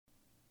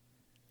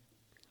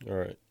All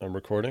right, I'm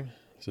recording.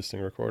 Is this thing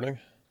recording?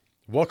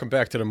 Welcome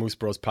back to the Moose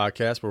Bros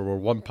podcast, where we're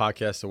one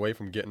podcast away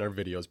from getting our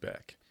videos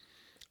back.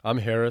 I'm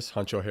Harris,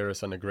 Huncho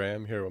Harris on the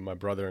gram, here with my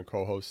brother and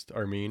co-host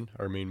Armin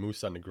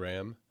Moose on the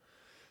gram.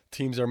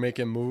 Teams are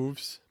making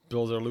moves.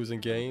 Bills are losing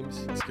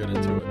games. Let's get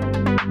into it.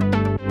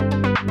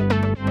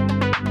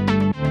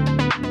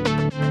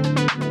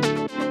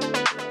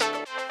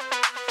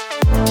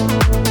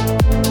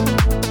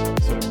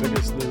 So the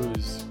biggest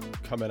news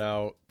coming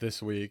out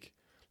this week,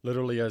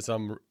 literally as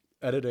I'm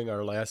editing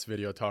our last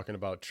video talking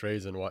about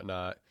trades and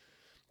whatnot,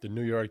 the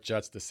New York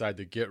Jets decide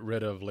to get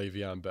rid of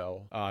Le'Veon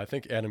Bell. I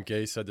think Adam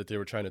Gase said that they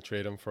were trying to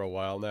trade him for a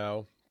while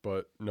now,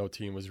 but no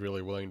team was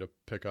really willing to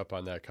pick up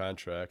on that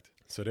contract.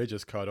 So they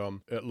just cut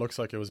him. It looks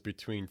like it was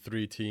between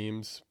three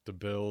teams, the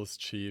Bills,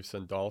 Chiefs,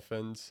 and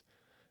Dolphins.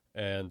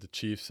 And the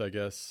Chiefs, I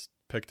guess,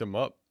 picked him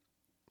up.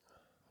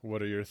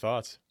 What are your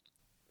thoughts?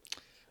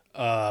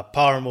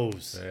 Power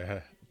moves.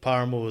 Yeah.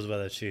 Power moves by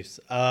the Chiefs.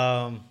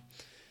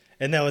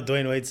 Isn't that what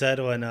Dwayne Wade said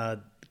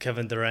when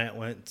Kevin Durant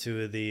went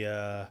to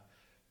the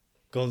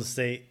Golden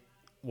State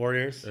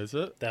Warriors? Is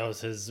it? That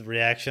was his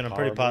reaction. I'm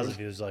pretty Power positive moves?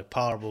 he was like,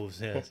 power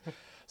moves, yes.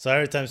 So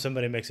every time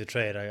somebody makes a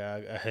trade,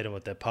 I hit him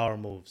with that power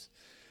moves.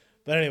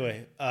 But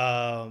anyway,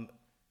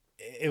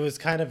 it was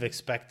kind of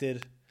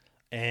expected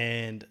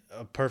and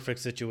a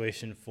perfect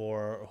situation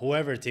for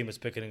whoever team was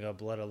picking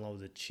up, let alone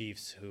the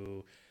Chiefs,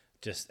 who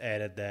just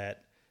added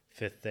that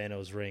fifth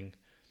Thanos ring.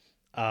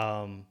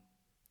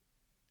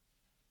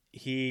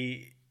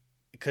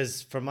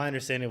 Because from my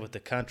understanding with the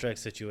contract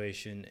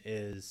situation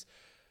is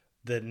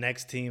the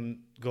next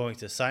team going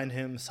to signs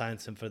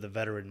him for the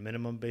veteran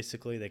minimum,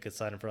 basically. They could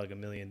sign him for like $1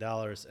 million,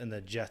 and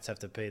the Jets have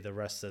to pay the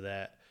rest of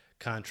that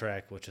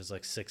contract, which is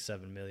like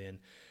 $6-7 million.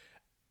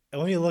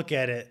 And when you look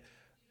at it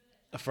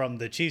from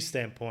the Chiefs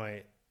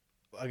standpoint,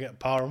 I get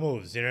power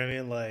moves, you know what I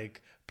mean?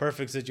 Like,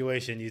 perfect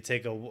situation. You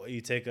take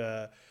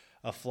a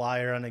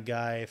flyer on a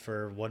guy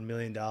for $1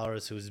 million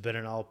who's been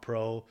an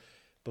all-pro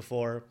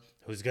before,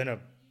 who's going to,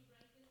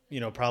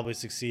 probably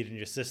succeed in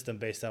your system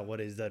based on what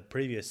he's done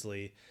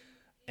previously.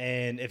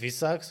 And if he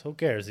sucks, who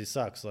cares? He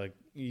sucks. Like,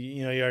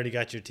 you already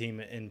got your team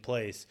in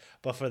place.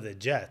 But for the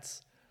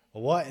Jets,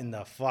 what in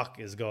the fuck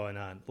is going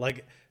on?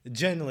 Like,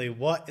 genuinely,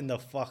 what in the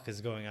fuck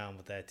is going on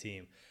with that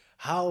team?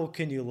 How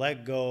can you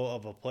let go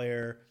of a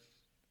player?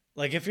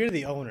 Like, if you're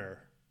the owner,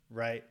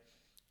 right?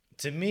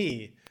 To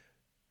me,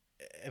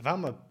 if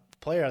I'm a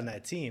player on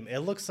that team, it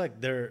looks like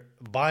they're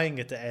buying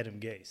it to Adam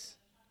Gase.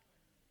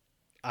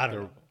 I don't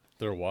know.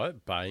 They're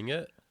what? Buying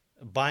it?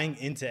 Buying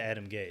into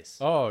Adam Gase.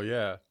 Oh,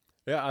 yeah.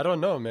 Yeah, I don't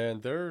know,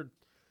 man. They're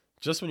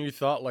just when you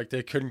thought like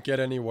they couldn't get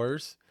any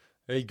worse,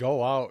 they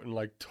go out and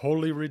like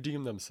totally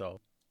redeem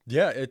themselves.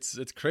 Yeah, it's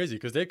crazy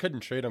because they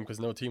couldn't trade him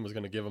because no team was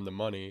going to give him the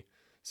money.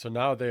 So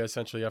now they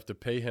essentially have to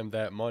pay him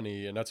that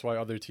money, and that's why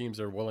other teams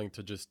are willing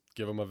to just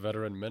give him a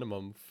veteran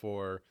minimum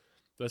for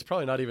that's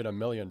probably not even $1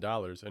 million,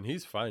 and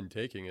he's fine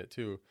taking it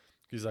too.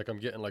 He's like, I'm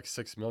getting like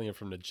 $6 million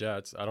from the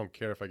Jets. I don't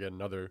care if I get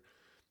another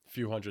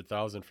few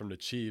 $100,000 from the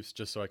Chiefs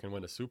just so I can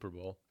win a Super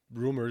Bowl.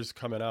 Rumors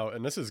coming out,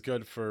 and this is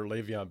good for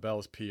Le'Veon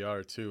Bell's PR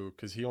too,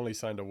 because he only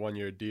signed a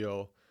 1-year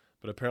deal,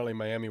 but apparently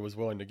Miami was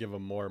willing to give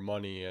him more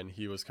money, and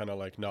he was kind of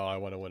like, no, I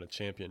want to win a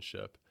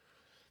championship.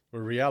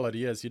 Where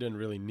reality is he didn't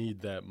really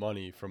need that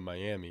money from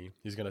Miami.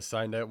 He's going to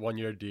sign that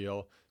 1-year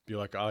deal, be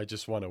like, I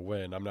just want to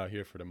win. I'm not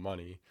here for the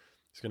money.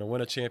 He's going to win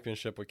a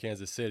championship with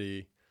Kansas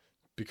City,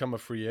 become a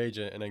free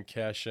agent, and then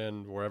cash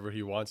in wherever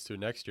he wants to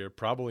next year,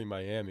 probably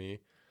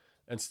Miami,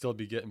 and still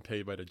be getting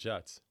paid by the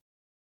Jets.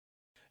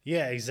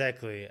 Yeah,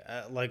 exactly.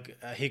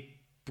 He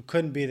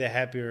couldn't be the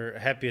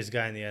happiest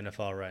guy in the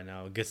NFL right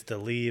now. Gets to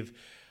leave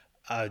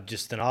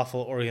just an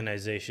awful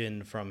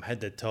organization from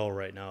head to toe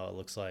right now, it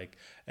looks like,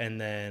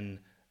 and then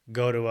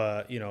go to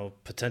a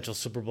potential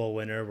Super Bowl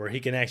winner where he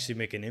can actually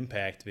make an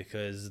impact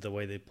because the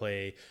way they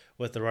play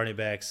with the running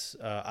backs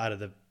out of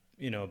the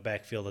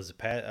backfield as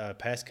a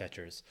pass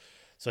catchers.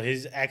 So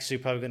he's actually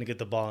probably going to get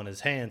the ball in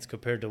his hands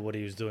compared to what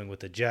he was doing with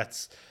the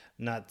Jets,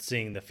 not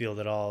seeing the field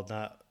at all,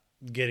 not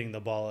getting the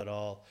ball at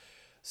all.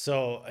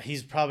 So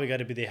he's probably got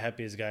to be the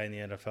happiest guy in the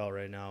NFL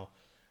right now.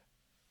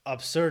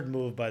 Absurd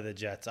move by the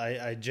Jets.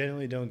 I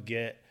genuinely don't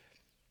get,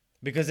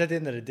 because at the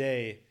end of the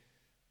day,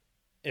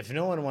 if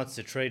no one wants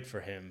to trade for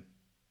him,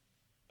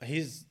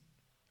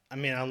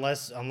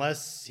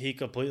 unless he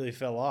completely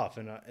fell off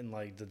and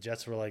like the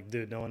Jets were like,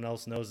 dude, no one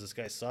else knows this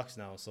guy sucks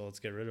now, so let's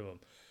get rid of him,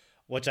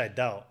 which I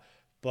doubt.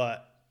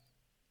 But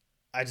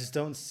I just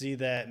don't see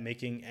that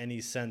making any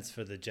sense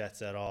for the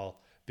Jets at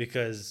all,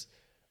 because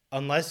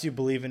unless you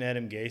believe in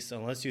Adam Gase,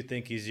 unless you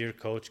think he's your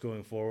coach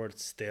going forward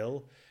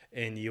still,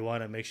 and you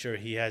want to make sure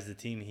he has the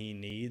team he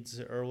needs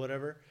or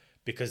whatever,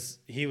 because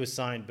he was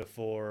signed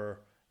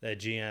before that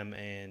GM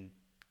and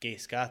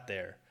Gase got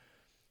there.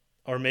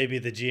 Or maybe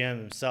the GM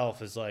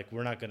himself is like,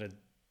 we're not going to,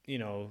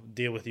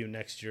 deal with you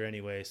next year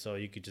anyway, so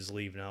you could just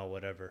leave now,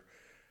 whatever.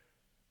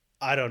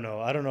 I don't know.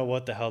 I don't know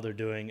what the hell they're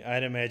doing.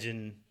 I'd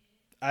imagine,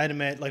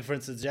 like, for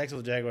instance,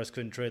 Jacksonville Jaguars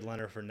couldn't trade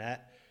Leonard Fournette,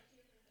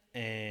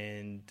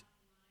 and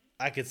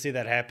I could see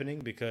that happening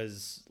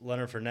because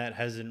Leonard Fournette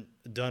hasn't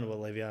done what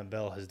Le'Veon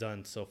Bell has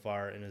done so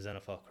far in his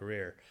NFL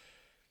career.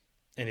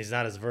 And he's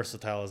not as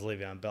versatile as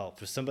Le'Veon Bell.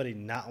 For somebody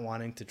not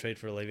wanting to trade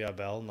for Le'Veon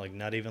Bell, like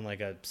not even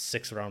like a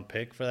 6th-round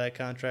pick for that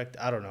contract,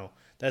 I don't know.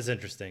 That's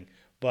interesting.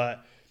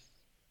 But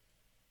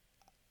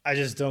I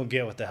just don't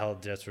get what the hell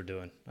the Jets were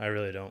doing. I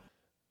really don't.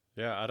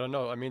 Yeah, I don't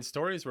know. I mean,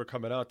 stories were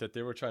coming out that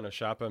they were trying to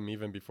shop him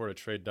even before the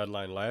trade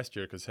deadline last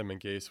year because him and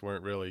Gase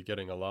weren't really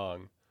getting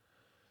along.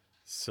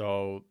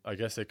 So I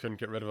guess they couldn't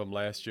get rid of him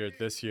last year.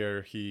 This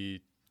year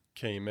he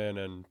came in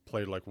and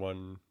played like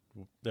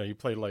he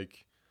played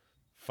like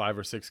 5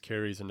 or 6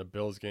 carries in the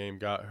Bills game,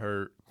 got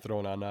hurt,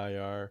 thrown on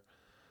IR.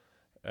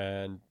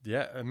 And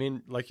yeah, I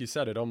mean, like you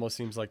said, it almost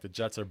seems like the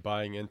Jets are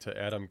buying into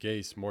Adam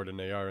Gase more than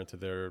they are into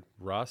their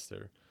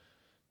roster.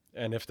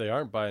 And if they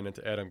aren't buying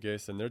into Adam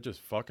Gase, then they're just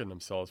fucking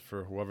themselves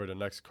for whoever the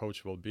next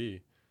coach will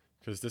be.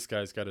 Because this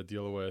guy's got to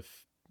deal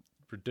with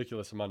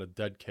ridiculous amount of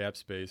dead cap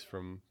space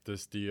from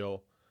this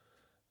deal.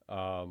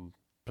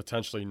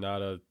 Potentially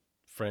not a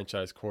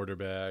franchise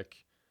quarterback.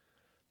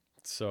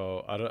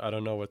 So I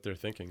don't know what they're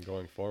thinking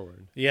going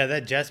forward. Yeah,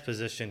 that Jets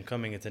position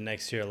coming into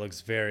next year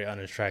looks very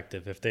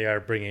unattractive if they are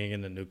bringing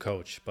in a new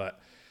coach.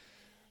 But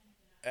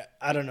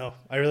I don't know.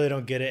 I really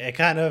don't get it. It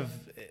kind of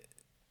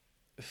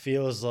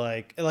feels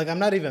like I'm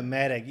not even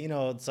mad at,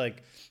 it's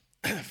like,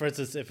 for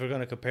instance, if we're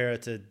going to compare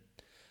it to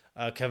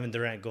Kevin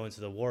Durant going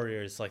to the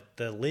Warriors, like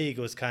the league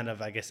was kind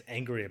of, I guess,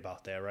 angry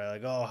about that, right?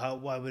 Like, oh,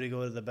 why would he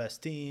go to the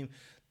best team?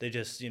 They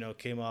just,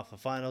 came off a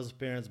finals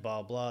appearance,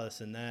 blah, blah,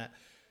 this and that.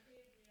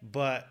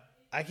 But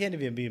I can't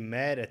even be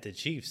mad at the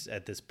Chiefs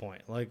at this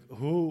point. Like,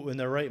 who in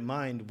their right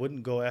mind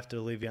wouldn't go after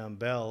Le'Veon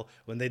Bell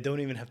when they don't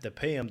even have to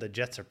pay him? The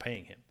Jets are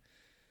paying him.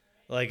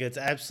 Like, it's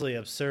absolutely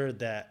absurd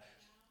that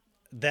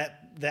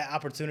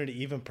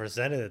opportunity even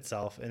presented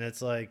itself. And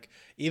it's like,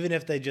 even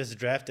if they just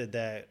drafted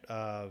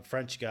that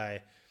French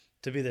guy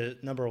to be the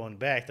number 1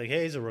 back, like,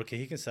 hey, he's a rookie,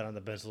 he can sit on the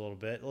bench a little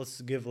bit.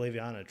 Let's give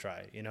Le'Veon a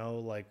try.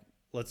 Like,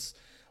 let's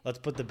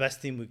put the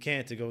best team we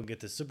can to go and get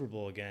the Super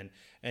Bowl again.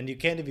 And you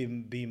can't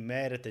even be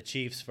mad at the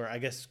Chiefs for, I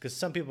guess, because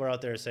some people are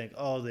out there saying,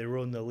 oh, they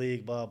ruined the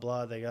league, blah,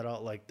 blah. They got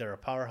all, like, they're a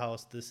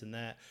powerhouse, this and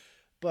that.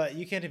 But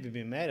you can't even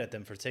be mad at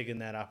them for taking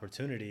that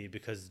opportunity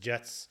because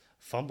Jets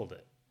fumbled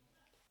it.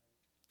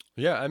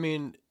 Yeah, I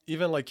mean,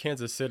 even like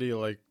Kansas City,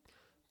 like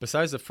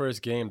besides the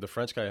first game, the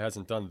French guy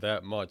hasn't done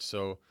that much.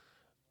 So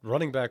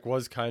running back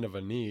was kind of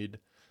a need.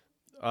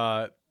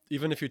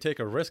 Even if you take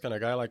a risk on a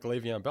guy like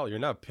Le'Veon Bell, you're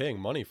not paying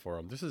money for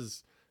him.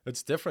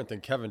 It's different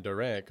than Kevin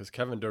Durant because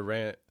Kevin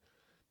Durant,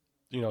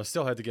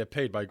 still had to get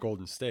paid by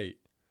Golden State.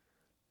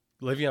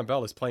 Le'Veon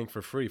Bell is playing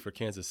for free for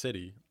Kansas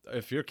City.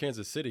 If you're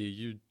Kansas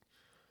City,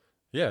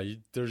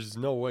 there's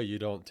no way you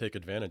don't take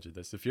advantage of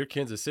this. If you're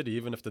Kansas City,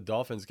 even if the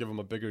Dolphins give him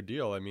a bigger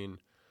deal, I mean,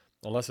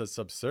 unless it's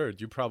absurd,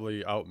 you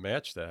probably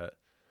outmatch that.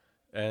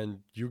 And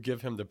you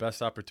give him the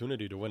best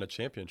opportunity to win a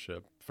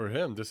championship. For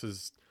him, this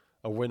is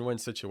a win-win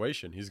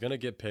situation. He's going to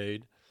get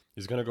paid.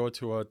 He's going to go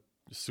to a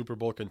Super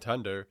Bowl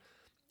contender.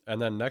 And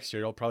then next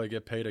year, he'll probably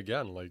get paid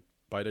again, like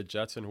by the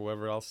Jets and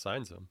whoever else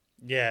signs him.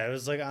 Yeah, it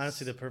was like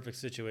honestly the perfect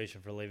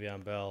situation for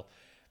Le'Veon Bell.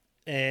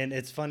 And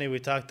it's funny, we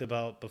talked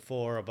about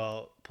before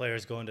about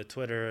players going to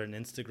Twitter and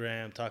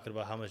Instagram, talking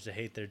about how much they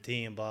hate their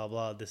team, blah,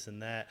 blah, this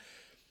and that.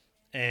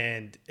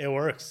 And it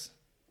works.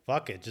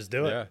 Fuck it. Just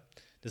do it. Yeah.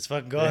 Just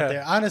fucking go out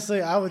there.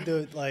 Honestly, I would do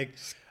it like,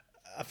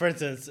 for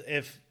instance,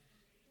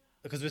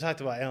 because we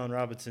talked about Allen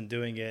Robinson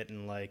doing it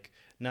and like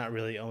not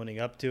really owning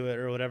up to it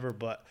or whatever,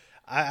 but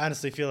I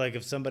honestly feel like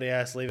if somebody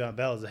asked Le'Veon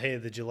Bell, hey,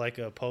 did you like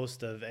a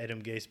post of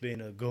Adam Gase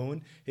being a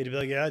goon? He'd be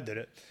like, yeah, I did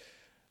it.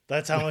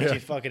 That's how much he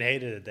fucking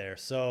hated it there.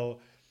 So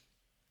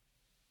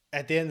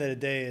at the end of the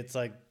day, it's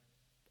like,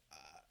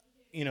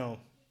 I'm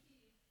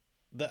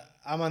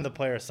on the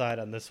player side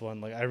on this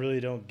one. Like, I really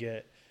don't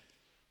get.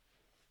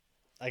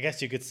 I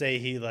guess you could say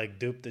he like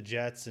duped the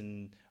Jets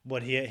and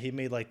what he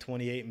made like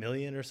 $28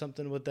 million or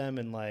something with them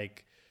and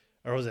like,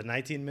 or was it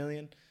 $19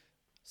 million?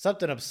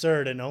 Something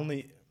absurd and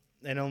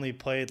only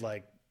played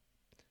like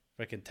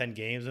freaking 10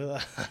 games. I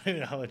don't even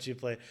know how much he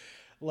played.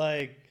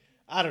 Like,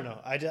 I don't know.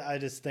 I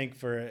just think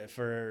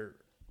for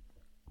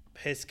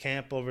his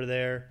camp over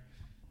there,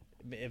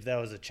 if that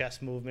was a chess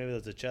move,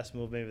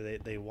 maybe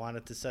they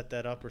wanted to set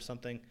that up or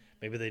something.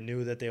 Maybe they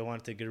knew that they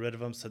wanted to get rid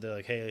of him, so they're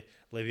like, hey,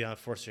 Le'Veon,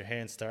 force your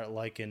hand, start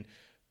liking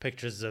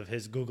pictures of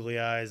his googly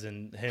eyes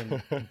and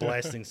him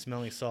blasting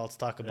smelling salts,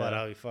 talk about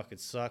how he fucking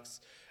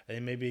sucks, and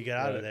then maybe he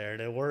got out of there.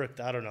 And it worked.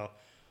 I don't know.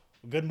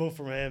 Good move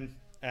from him.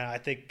 I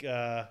think,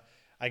 I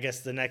guess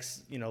the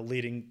next,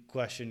 leading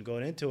question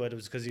going into it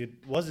was because he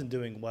wasn't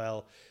doing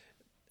well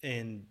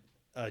in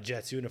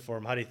Jets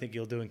uniform. How do you think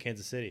he'll do in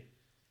Kansas City?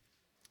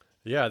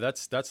 Yeah,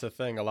 that's the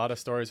thing. A lot of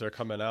stories are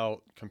coming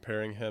out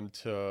comparing him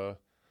to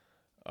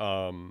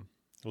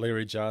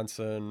Larry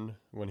Johnson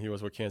when he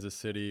was with Kansas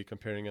City,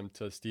 comparing him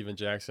to Steven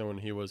Jackson when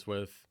he was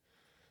with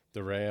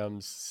the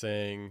Rams,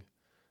 saying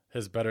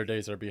his better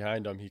days are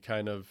behind him. He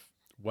kind of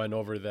went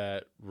over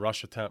that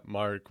rush attempt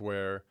mark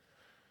where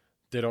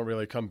they don't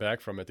really come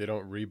back from it. They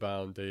don't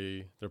rebound.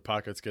 Their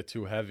pockets get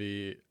too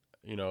heavy,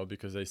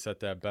 because they set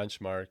that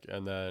benchmark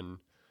and then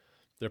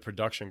their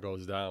production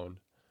goes down.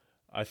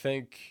 I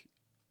think,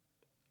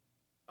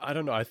 I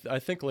don't know. I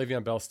think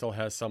Le'Veon Bell still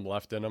has some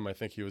left in him. I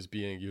think he was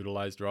being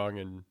utilized wrong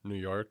in New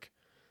York,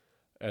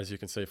 as you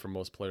can say for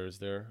most players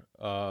there.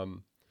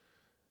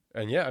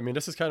 And yeah, I mean,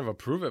 this is kind of a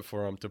prove it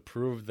for him, to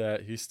prove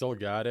that he still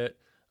got it.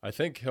 I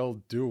think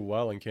he'll do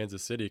well in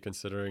Kansas City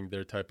considering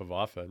their type of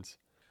offense.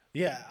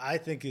 Yeah, I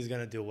think he's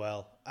going to do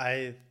well.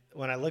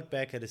 When I look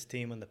back at his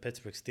team on the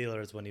Pittsburgh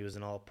Steelers when he was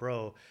an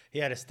All-Pro, he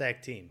had a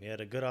stacked team. He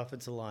had a good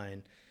offensive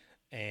line,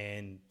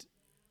 and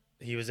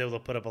he was able to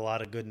put up a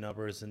lot of good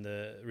numbers in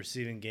the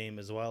receiving game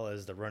as well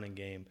as the running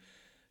game.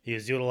 He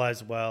was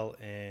utilized well,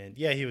 and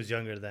yeah, he was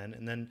younger then.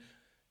 And then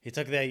he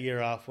took that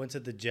year off, went to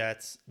the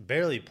Jets,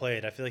 barely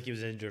played. I feel like he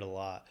was injured a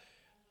lot.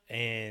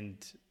 And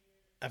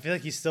I feel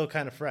like he's still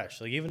kind of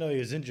fresh. Like, even though he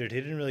was injured, he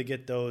didn't really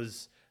get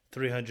those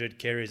 300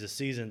 carries a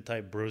season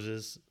type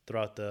bruises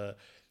throughout the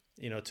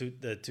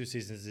two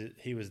seasons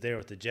he was there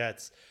with the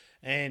Jets.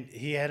 And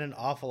he had an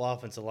awful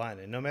offensive line.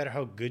 And no matter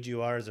how good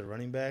you are as a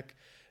running back,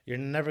 you're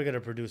never going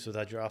to produce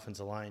without your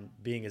offensive line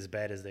being as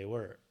bad as they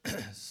were.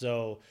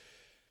 So,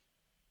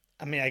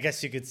 I mean, I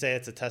guess you could say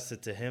it's a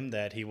testament to him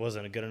that he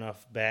wasn't a good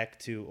enough back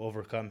to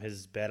overcome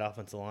his bad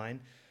offensive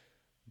line.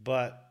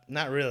 But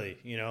not really,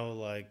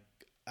 like,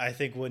 I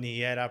think when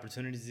he had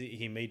opportunities,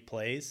 he made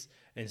plays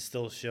and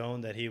still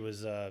shown that he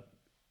was,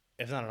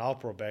 if not an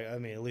all-pro back, I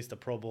mean, at least a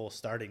Pro Bowl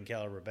starting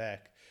caliber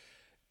back.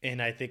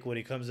 And I think when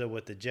he comes in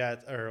with the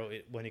Jets, or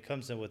when he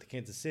comes in with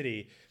Kansas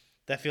City,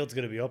 that field's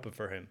going to be open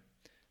for him.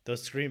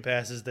 Those screen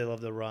passes, they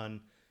love to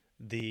run.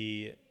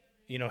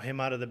 Him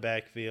out of the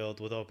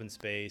backfield with open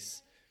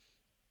space.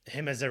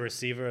 Him as a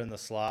receiver in the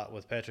slot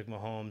with Patrick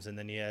Mahomes. And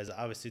then he has,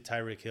 obviously,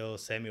 Tyreek Hill,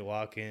 Sammy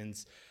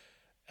Watkins,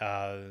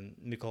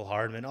 Nicole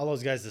Hardman. All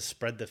those guys to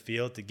spread the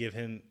field to give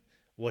him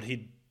what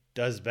he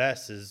does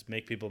best is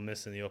make people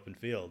miss in the open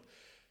field.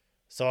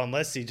 So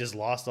unless he just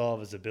lost all of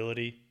his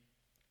ability,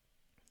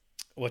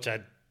 which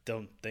I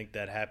don't think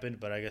that happened,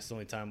 but I guess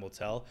only time will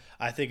tell.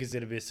 I think he's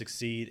going to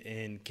succeed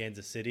in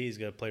Kansas City. He's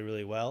going to play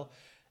really well.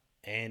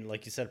 And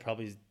like you said,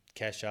 probably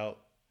cash out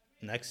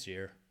next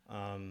year.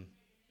 And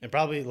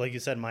probably, like you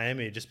said,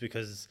 Miami, just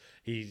because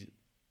he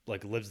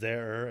lives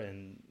there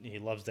and he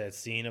loves that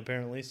scene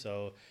apparently.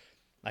 So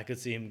I could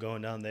see him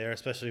going down there,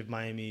 especially if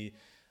Miami,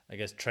 I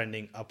guess,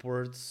 trending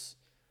upwards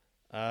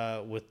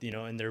with,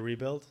 in their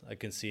rebuild. I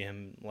can see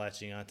him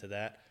latching onto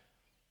that.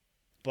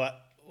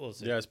 But we'll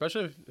see. Yeah,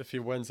 especially if he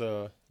wins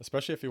a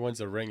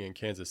ring in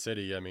Kansas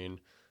City. I mean,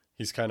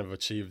 he's kind of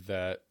achieved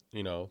that,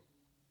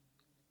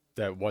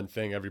 that one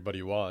thing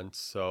everybody wants.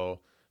 So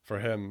for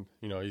him,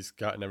 he's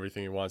gotten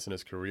everything he wants in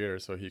his career,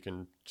 so he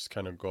can just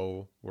kind of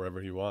go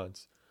wherever he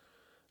wants.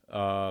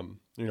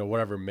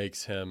 Whatever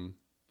makes him,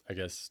 I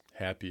guess,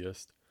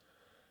 happiest.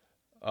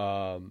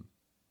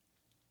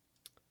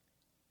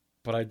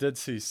 But I did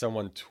see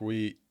someone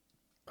tweet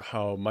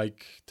how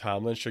Mike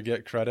Tomlin should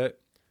get credit,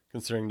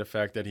 considering the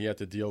fact that he had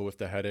to deal with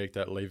the headache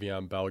that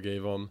Le'Veon Bell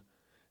gave him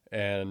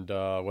and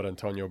what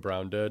Antonio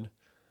Brown did.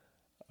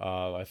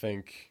 I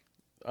think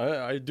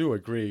I do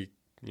agree,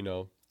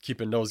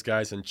 keeping those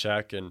guys in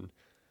check and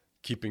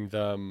keeping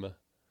them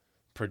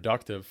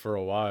productive for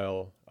a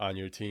while on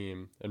your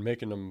team and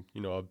making them,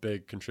 a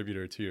big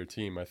contributor to your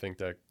team. I think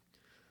that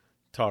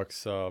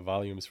talks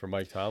volumes for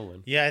Mike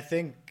Tomlin. Yeah, I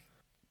think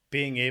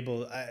being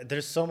able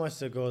there's so much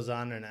that goes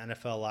on in an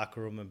NFL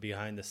locker room and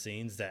behind the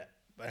scenes that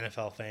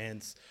NFL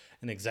fans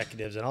and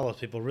executives and all those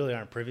people really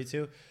aren't privy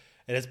to.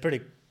 And it's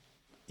pretty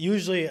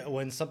usually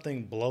when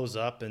something blows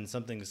up and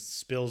something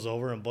spills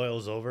over and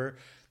boils over,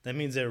 that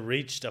means it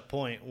reached a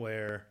point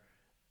where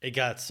it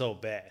got so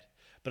bad.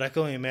 But I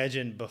can only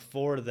imagine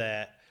before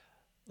that,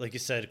 like you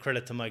said,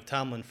 credit to Mike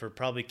Tomlin for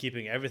probably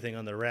keeping everything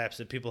on the wraps,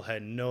 that people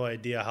had no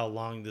idea how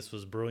long this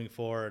was brewing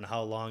for and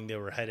how long there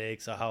were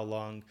headaches or how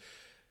long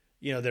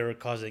they were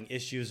causing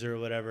issues or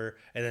whatever.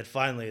 And then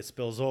finally it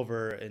spills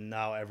over and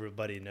now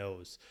everybody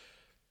knows.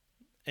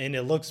 And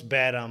it looks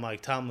bad on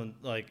Mike Tomlin.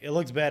 It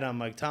looks bad on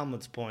Mike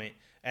Tomlin's point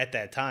at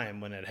that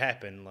time when it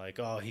happened.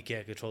 He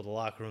can't control the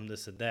locker room,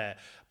 this and that.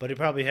 But he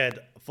probably had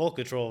full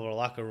control over the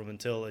locker room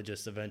until it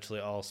just eventually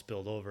all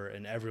spilled over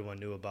and everyone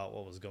knew about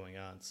what was going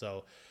on.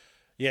 So,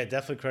 yeah,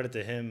 definitely credit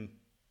to him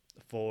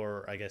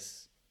for, I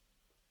guess,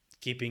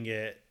 keeping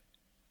it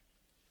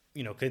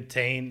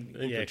contained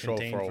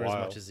for as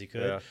much as he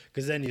could.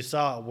 Because then you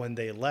saw when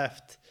they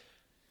left.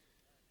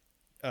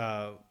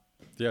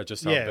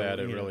 Just how bad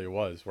it really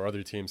was, where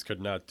other teams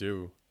could not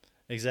do.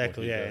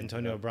 Exactly, yeah.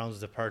 Antonio Brown's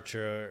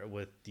departure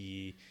with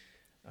the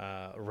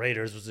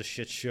Raiders was a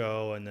shit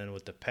show, and then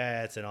with the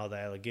Pats and all the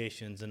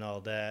allegations and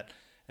all that.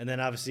 And then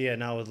obviously,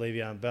 now with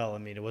Le'Veon Bell, I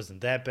mean, it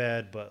wasn't that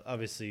bad, but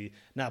obviously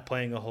not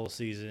playing a whole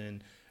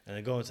season and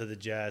then going to the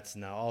Jets,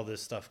 and now all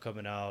this stuff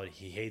coming out.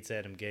 He hates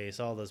Adam Gase,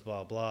 all this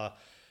blah, blah.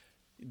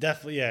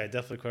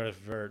 Definitely credit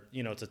for,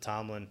 to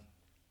Tomlin.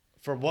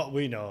 For what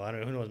we know, I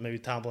don't know, who knows, maybe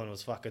Tomlin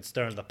was fucking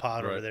stirring the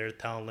pot over there,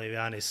 telling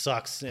Le'Veon he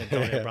sucks,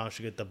 Antonio Brown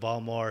should get the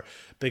ball more.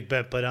 Big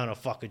Ben put down a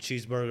fucking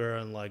cheeseburger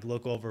and,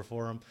 look over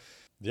for him.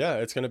 Yeah,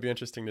 it's going to be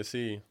interesting to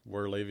see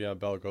where Le'Veon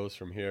Bell goes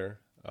from here.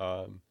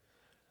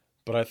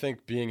 But I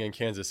think being in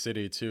Kansas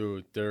City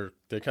too,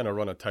 they kind of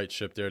run a tight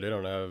ship there. They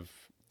don't have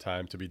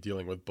time to be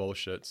dealing with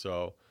bullshit.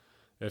 So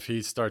if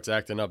he starts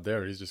acting up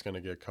there, he's just going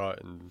to get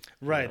caught, and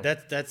Right.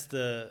 That's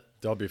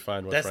they'll be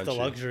fine with that's Frenchie. the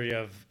luxury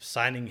of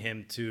signing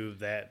him to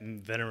that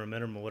veteran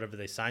minimum or whatever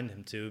they signed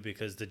him to,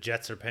 because the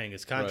Jets are paying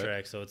his contract.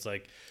 Right. So it's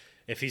like,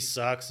 if he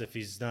sucks, if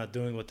he's not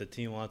doing what the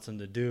team wants him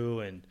to do,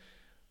 and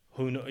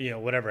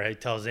whatever, he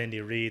tells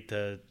Andy Reid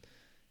to,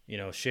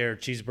 share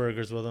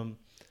cheeseburgers with him,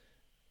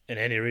 and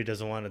Andy Reid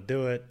doesn't want to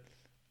do it,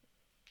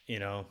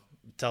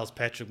 tells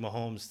Patrick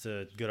Mahomes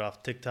to get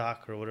off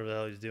TikTok or whatever the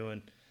hell he's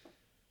doing,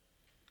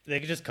 they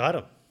could just cut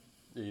him.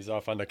 He's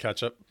off on the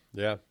catch up.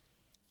 Yeah.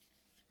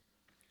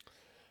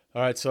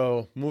 All right,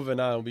 so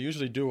moving on. We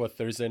usually do a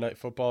Thursday night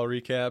football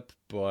recap,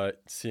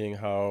 but seeing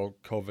how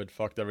COVID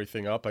fucked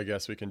everything up, I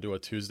guess we can do a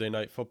Tuesday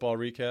night football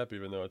recap,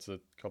 even though it's a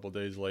couple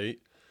days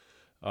late.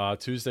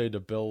 Tuesday, the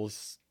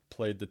Bills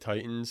played the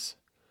Titans.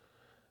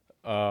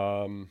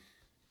 Not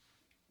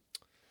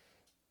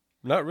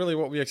really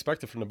what we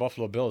expected from the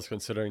Buffalo Bills,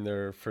 considering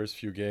their first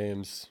few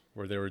games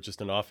where they were just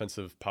an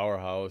offensive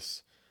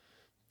powerhouse.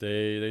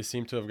 They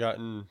seem to have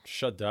gotten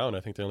shut down. I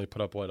think they only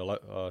put up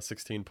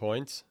 16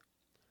 points.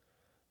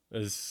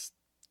 Is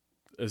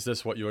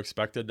this what you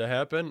expected to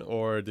happen,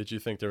 or did you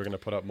think they were going to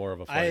put up more of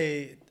a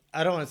fight?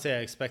 I don't want to say I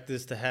expect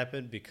this to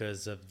happen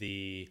because of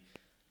the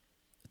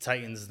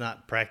Titans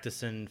not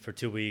practicing for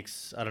 2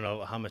 weeks. I don't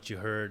know how much you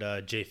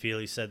heard Jay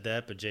Feely said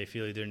that, but Jay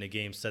Feely during the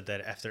game said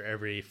that after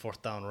every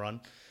fourth down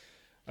run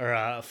or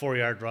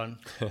 4-yard run,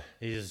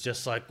 he was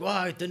just like, "Well,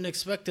 I didn't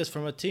expect this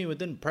from a team that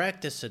didn't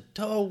practice in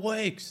 2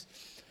 weeks."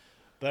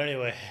 But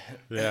anyway.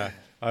 Yeah.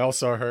 I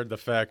also heard the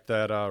fact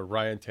that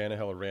Ryan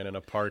Tannehill ran in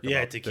a park. Yeah,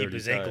 about to keep 30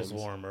 his ankles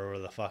times. warm, or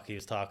whatever the fuck he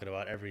was talking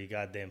about every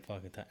goddamn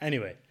fucking time.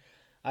 Anyway,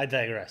 I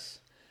digress.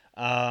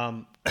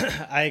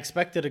 I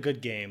expected a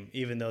good game,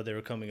 even though they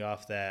were coming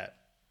off that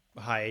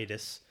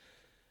hiatus.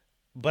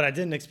 But I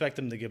didn't expect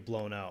them to get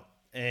blown out.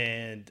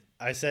 And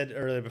I said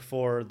earlier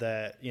before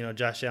that,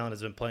 Josh Allen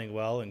has been playing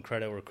well, and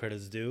credit where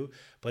credit's due,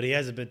 but he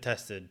hasn't been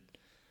tested.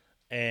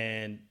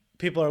 And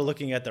people are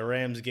looking at the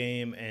Rams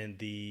game and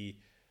the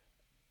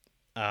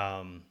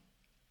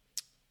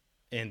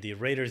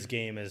Raiders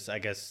game as, I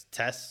guess,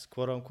 tests,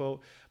 quote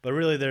unquote. But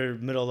really, they're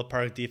middle of the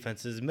park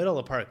defenses, middle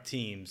of the park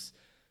teams,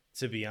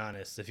 to be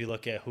honest. If you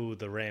look at who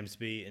the Rams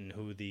beat and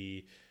who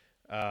the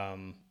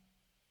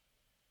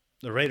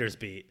Raiders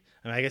beat,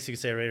 I mean, I guess you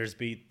could say Raiders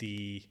beat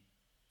the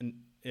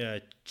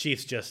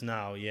Chiefs just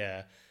now,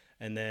 yeah,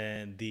 and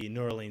then the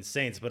New Orleans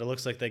Saints. But it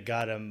looks like they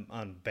got them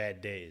on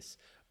bad days.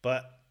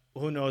 But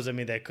who knows? I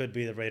mean, that could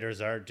be the Raiders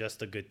are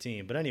just a good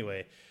team. But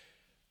anyway.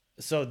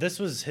 So this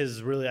was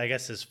his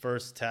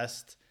first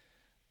test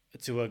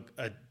to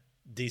a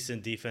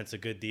decent defense, a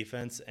good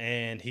defense,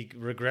 and he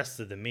regressed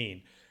to the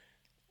mean.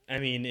 I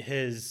mean,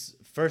 his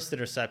first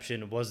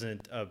interception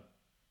wasn't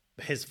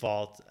his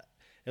fault.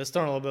 It was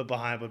thrown a little bit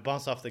behind, but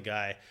bounced off the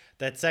guy.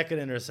 That second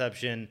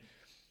interception,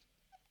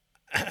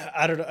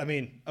 I don't know. I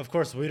mean, of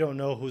course, we don't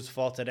know whose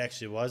fault it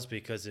actually was,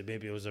 because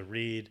maybe it was a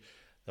read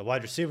the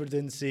wide receiver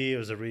didn't see. It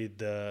was a read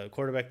the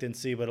quarterback didn't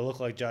see, but it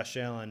looked like Josh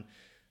Allen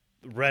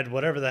read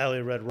whatever the hell he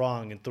read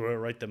wrong and threw it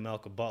right to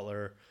Malcolm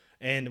Butler.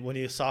 And when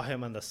you saw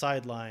him on the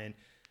sideline,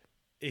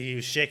 he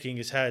was shaking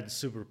his head,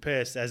 super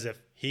pissed, as if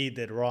he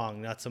did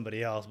wrong, not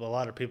somebody else. But a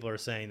lot of people are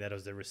saying that it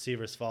was the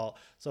receiver's fault.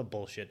 Some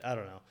bullshit. I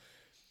don't know.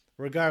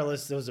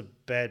 Regardless, it was a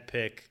bad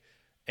pick.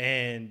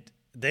 And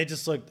they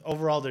just looked,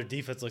 overall, their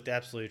defense looked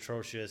absolutely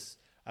atrocious.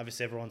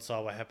 Obviously, everyone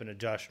saw what happened to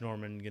Josh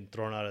Norman getting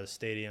thrown out of the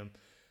stadium.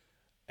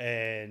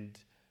 And,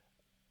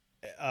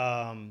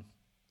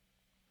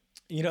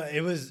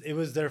 it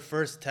was their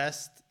first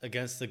test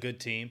against a good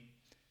team,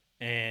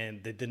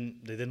 and they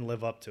didn't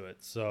live up to it.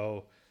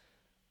 So,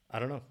 I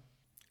don't know.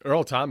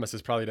 Earl Thomas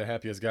is probably the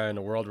happiest guy in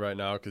the world right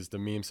now, because the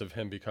memes of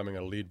him becoming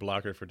a lead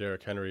blocker for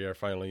Derrick Henry are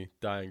finally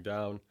dying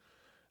down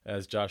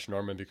as Josh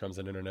Norman becomes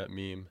an internet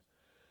meme.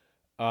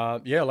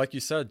 Yeah, like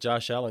you said,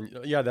 Josh Allen.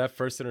 Yeah, that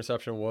first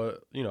interception was,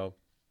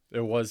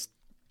 it was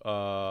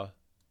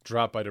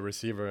dropped by the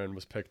receiver and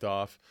was picked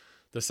off.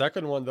 The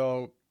second one,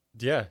 though,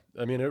 yeah,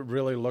 I mean, it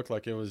really looked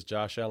like it was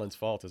Josh Allen's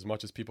fault. As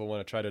much as people want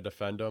to try to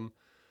defend him,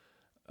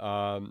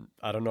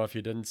 I don't know if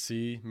you didn't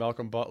see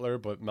Malcolm Butler,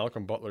 but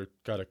Malcolm Butler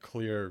got a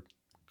clear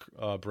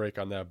break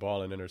on that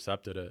ball and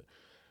intercepted it.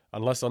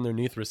 Unless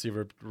underneath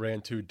receiver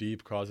ran too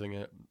deep, causing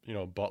it,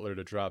 Butler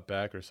to drop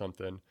back or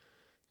something.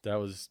 That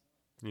was,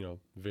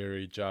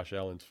 very Josh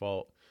Allen's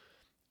fault.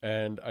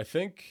 And I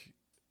think,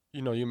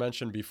 you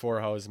mentioned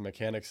before how his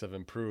mechanics have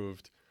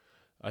improved.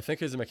 I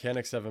think his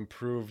mechanics have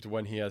improved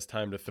when he has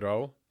time to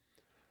throw.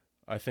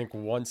 I think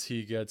once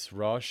he gets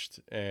rushed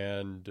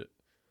and,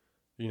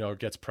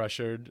 gets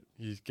pressured,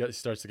 he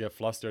starts to get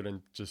flustered,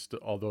 and just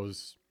all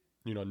those,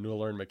 new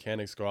learned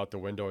mechanics go out the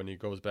window, and he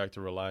goes back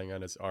to relying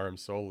on his arm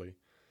solely.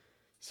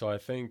 So I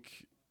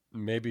think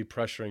maybe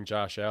pressuring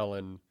Josh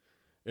Allen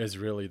is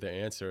really the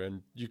answer.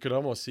 And you could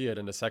almost see it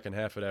in the second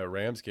half of that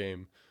Rams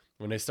game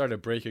when they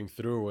started breaking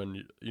through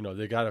and,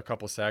 they got a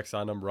couple sacks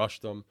on them,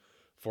 rushed them,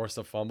 forced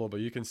a fumble. But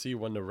you can see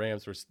when the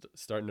Rams were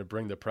starting to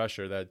bring the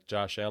pressure that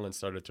Josh Allen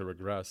started to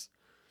regress.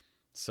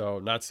 So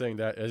not saying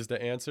that is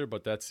the answer,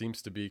 but that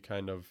seems to be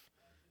kind of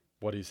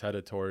what he's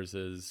headed towards,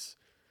 is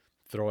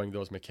throwing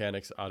those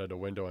mechanics out of the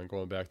window and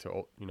going back to,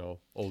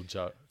 old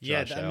Josh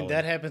Allen. I mean,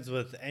 that happens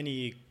with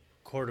any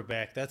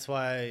quarterback. That's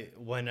why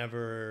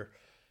whenever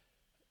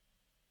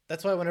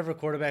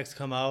quarterbacks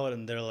come out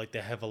and they're like,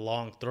 they have a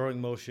long throwing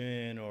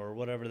motion or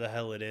whatever the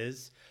hell it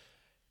is,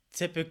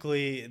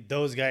 typically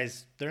those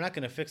guys, they're not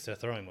going to fix their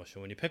throwing motion.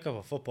 When you pick up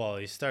a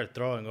football, you start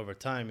throwing over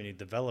time and you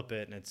develop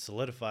it and it's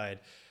solidified.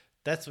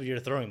 That's what your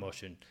throwing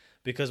motion.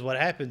 Because what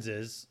happens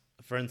is,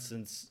 for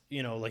instance,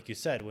 like you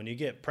said, when you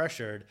get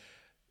pressured,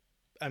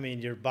 I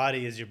mean, your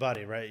body is your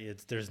body, right?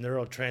 There's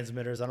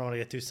neurotransmitters. I don't want to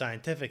get too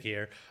scientific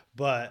here,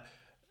 but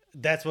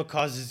that's what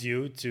causes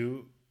you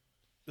to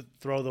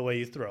throw the way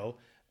you throw.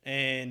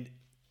 And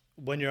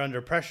when you're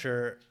under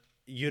pressure,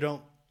 you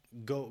don't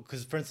go,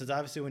 because, for instance,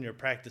 obviously when you're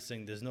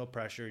practicing, there's no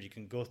pressure. You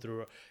can go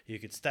through, you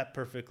could step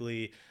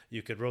perfectly,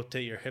 you could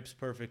rotate your hips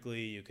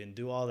perfectly, you can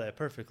do all that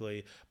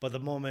perfectly. But the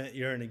moment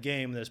you're in a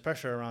game, there's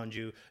pressure around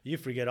you, you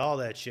forget all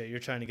that shit. You're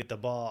trying to get the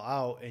ball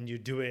out, and you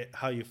do it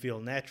how you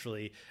feel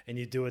naturally, and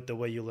you do it the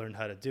way you learned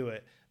how to do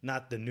it,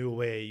 not the new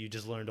way you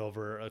just learned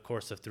over a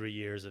course of 3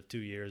 years, of 2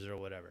 years, or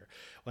whatever.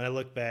 When I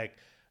look back,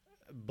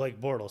 Blake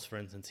Bortles, for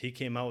instance, he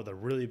came out with a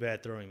really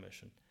bad throwing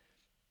mission,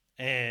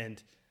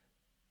 and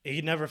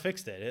he never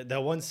fixed it.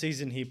 That one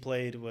season he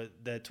played, with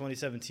that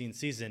 2017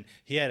 season,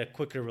 he had a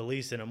quicker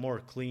release and a more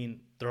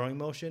clean throwing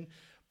motion,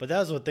 but that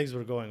was when things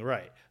were going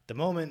right. The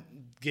moment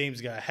games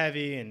got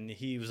heavy and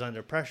he was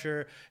under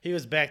pressure, he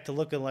was back to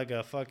looking like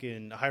a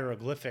fucking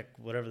hieroglyphic,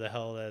 whatever the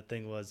hell that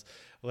thing was,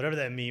 whatever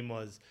that meme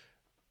was,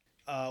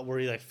 where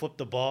he like flipped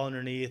the ball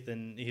underneath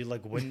and he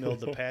like windmilled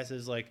the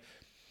passes. Like,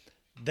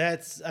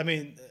 that's, I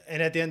mean,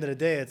 and at the end of the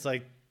day, it's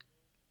like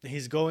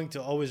he's going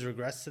to always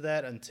regress to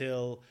that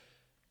until,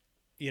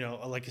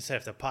 like you said,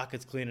 if the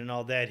pocket's clean and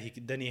all that,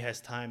 then he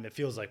has time. It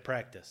feels like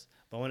practice.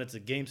 But when it's a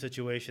game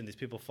situation, these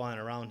people flying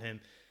around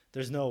him,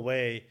 there's no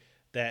way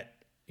that,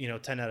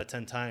 10 out of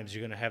 10 times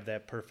you're going to have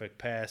that perfect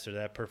pass or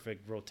that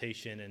perfect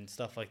rotation and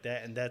stuff like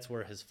that. And that's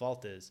where his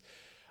fault is.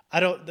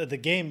 The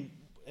game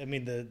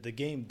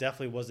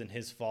definitely wasn't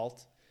his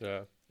fault.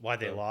 Yeah. Why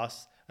they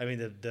lost. I mean,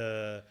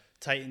 the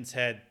Titans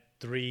had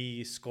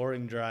 3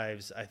 scoring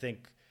drives, I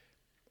think,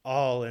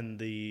 all in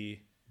the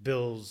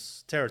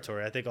Bills'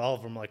 territory. I think all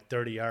of them like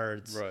 30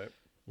 yards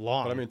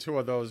long. But I mean, 2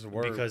 of those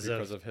were because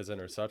of his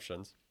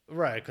interceptions.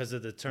 Right, because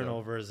of the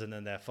turnovers and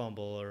then that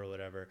fumble or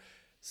whatever.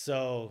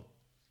 So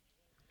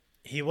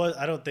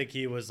I don't think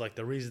he was like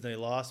the reason they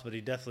lost, but he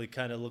definitely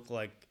kind of looked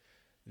like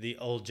the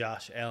old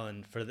Josh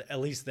Allen for at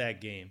least that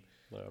game.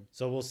 Yeah.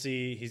 So we'll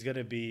see. He's going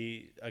to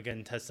be,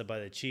 again, tested by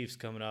the Chiefs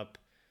coming up,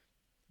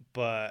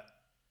 but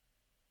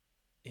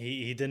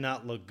he did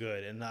not look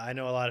good. And I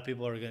know a lot of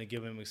people are going to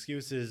give him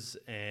excuses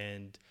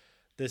and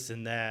this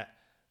and that.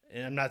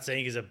 And I'm not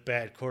saying he's a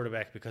bad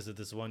quarterback because of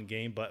this one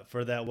game, but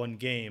for that one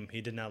game,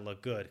 he did not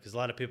look good. Because a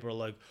lot of people are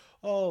like,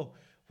 oh,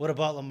 what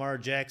about Lamar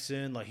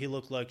Jackson? Like, he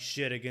looked like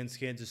shit against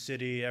Kansas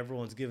City.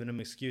 Everyone's giving him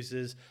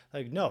excuses.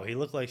 Like, no, he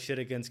looked like shit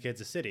against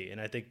Kansas City.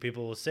 And I think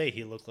people will say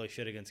he looked like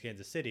shit against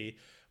Kansas City,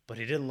 but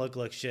he didn't look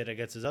like shit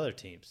against his other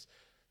teams.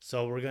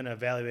 So we're going to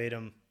evaluate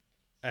him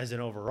as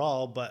an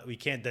overall, but we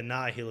can't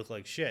deny he looked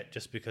like shit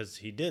just because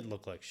he did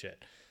look like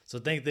shit.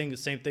 So same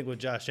thing with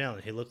Josh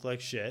Allen. He looked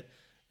like shit,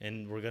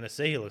 and we're going to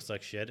say he looks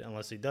like shit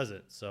unless he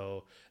doesn't.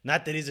 So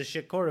not that he's a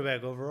shit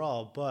quarterback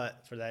overall,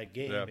 but for that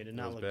game, he did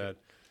not look bad.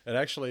 And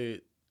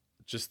actually,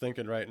 just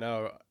thinking right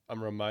now,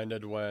 I'm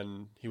reminded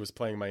when he was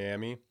playing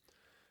Miami,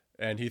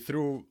 and he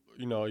threw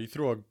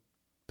a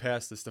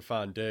pass to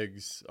Stephon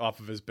Diggs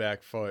off of his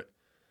back foot,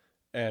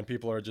 and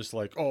people are just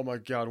like, oh my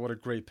God, what a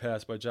great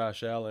pass by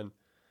Josh Allen.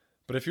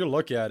 But if you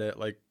look at it,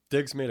 like,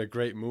 Diggs made a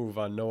great move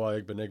on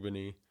Noah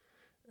Igbinoghene,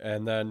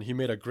 and then he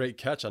made a great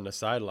catch on the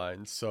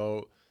sideline.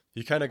 So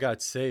he kind of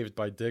got saved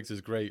by Diggs'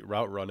 great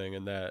route running,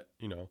 and that,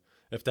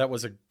 if that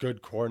was a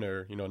good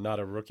corner, not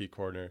a rookie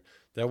corner,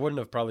 that wouldn't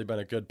have probably been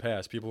a good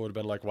pass. People would have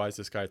been like, why is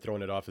this guy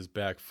throwing it off his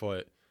back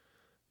foot,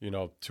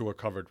 to a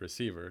covered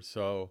receiver?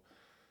 So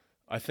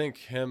I think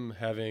him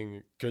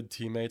having good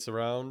teammates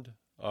around,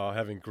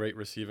 having great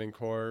receiving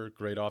core,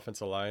 great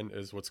offensive line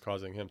is what's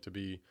causing him to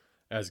be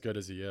as good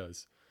as he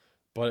is.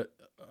 But,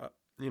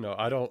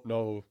 I don't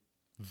know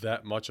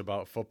that much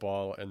about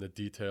football and the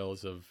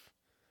details of,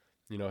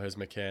 his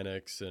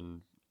mechanics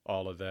and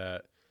all of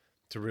that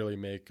to really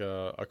make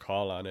a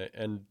call on it.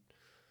 And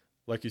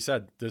like you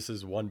said, this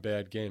is one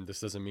bad game.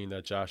 This doesn't mean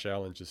that Josh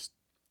Allen just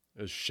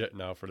is shit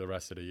now for the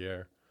rest of the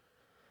year.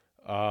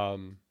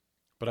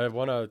 But I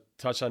want to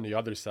touch on the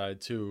other side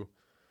too.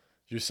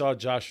 You saw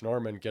Josh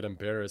Norman get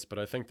embarrassed, but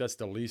I think that's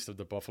the least of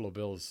the Buffalo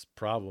Bills'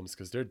 problems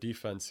because their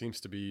defense seems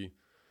to be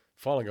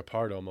falling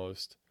apart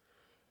almost.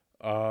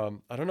 I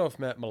don't know if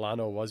Matt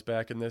Milano was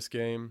back in this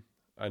game.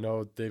 I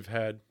know they've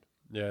had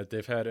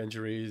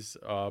injuries,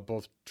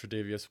 both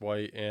Tre'Davious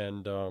White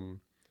and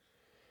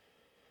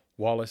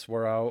Wallace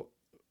were out,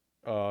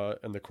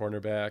 and the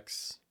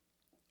cornerbacks.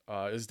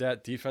 Is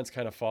that defense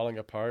kind of falling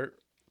apart,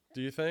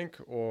 do you think?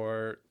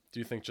 Or do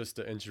you think just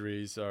the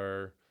injuries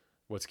are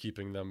what's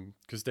keeping them?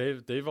 Because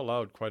they've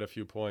allowed quite a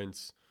few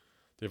points.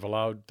 They've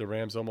allowed the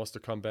Rams almost to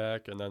come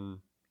back, and then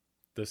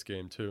this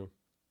game too.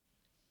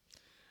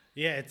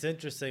 Yeah, it's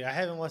interesting. I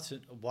haven't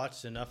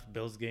watched enough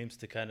Bills games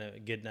to kind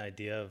of get an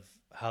idea of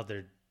how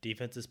their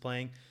defense is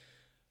playing.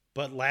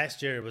 But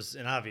last year it was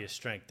an obvious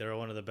strength. They were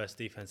one of the best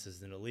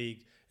defenses in the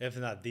league, if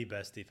not the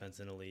best defense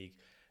in the league.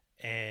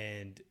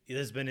 And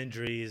there's been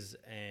injuries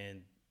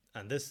and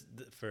on this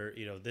for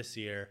this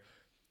year.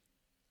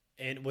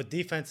 And with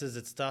defenses,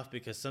 it's tough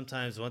because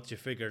sometimes once you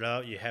figure it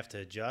out, you have to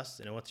adjust.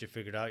 And once you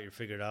figure it out, you're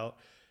figured out.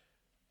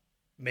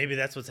 Maybe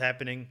that's what's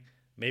happening.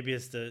 Maybe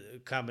it's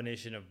the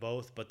combination of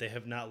both, but they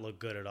have not looked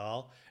good at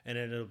all. And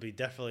it'll be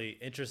definitely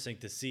interesting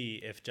to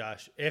see if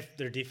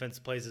their defense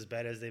plays as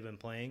bad as they've been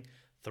playing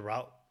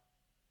throughout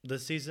the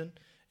season,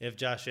 if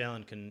Josh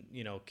Allen can,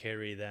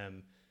 carry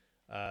them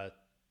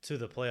to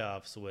the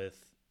playoffs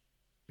with,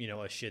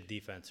 a shit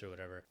defense or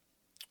whatever.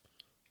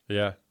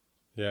 Yeah.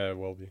 Yeah, it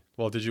will be.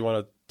 Well, did you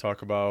want to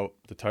talk about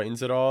the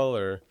Titans at all,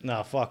 or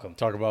No, fuck them.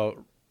 talk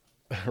about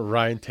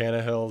Ryan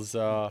Tannehill's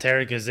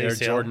Tearing his Air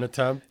ACL. Jordan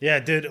attempt? Yeah,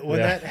 dude, when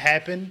Yeah. that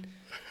happened,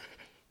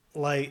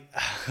 like,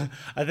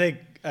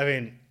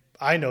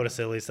 I noticed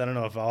at least. I don't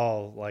know if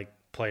all,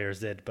 players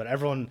did, but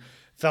everyone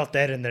felt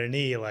that in their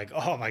knee, like,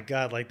 oh, my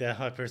God, like that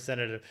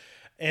 100%.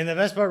 And the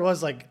best part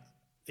was,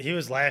 he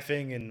was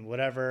laughing and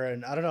whatever,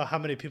 and I don't know how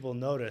many people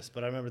noticed,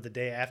 but I remember the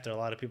day after, a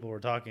lot of people were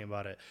talking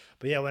about it.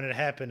 But, yeah, when it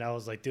happened, I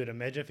was like, dude,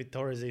 imagine if he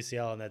tore his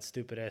ACL in that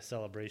stupid-ass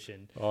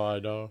celebration. Oh, I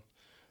know.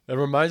 It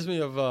reminds me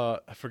of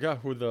I forgot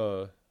who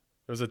it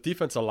was a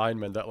defensive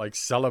lineman that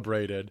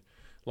celebrated,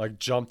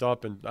 jumped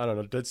up and I don't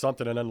know, did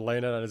something and then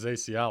landed on his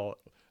ACL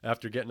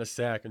after getting a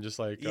sack and just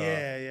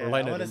Yeah. or I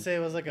landed want to in- say it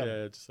was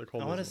just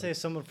I want to say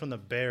someone from the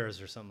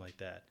Bears or something like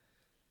that.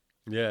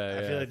 yeah,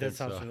 I feel like that think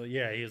sounds so.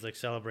 familiar. Yeah, he was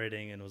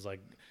celebrating and was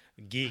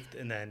geeked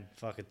and then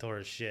fucking tore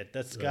his shit.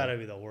 That's gotta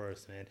be the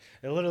worst, man.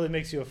 It literally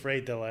makes you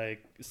afraid to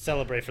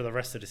celebrate for the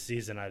rest of the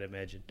season, I'd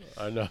imagine.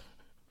 I know.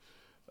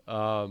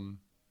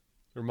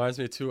 Reminds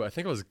me too. I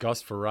think it was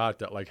Gus Farrat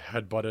that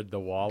headbutted the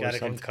wall Got or a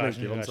something.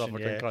 concussion, Gave himself a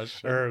yeah.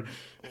 concussion. Or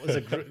was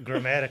it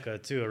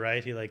Grammatica too,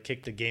 right? He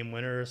kicked the game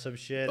winner or some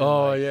shit. and,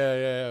 Oh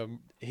yeah.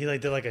 He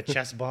did a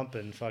chest bump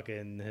and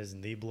fucking his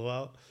knee blew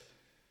out.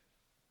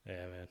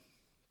 Yeah, man.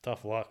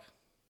 Tough luck.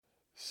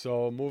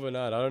 So moving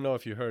on, I don't know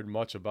if you heard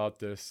much about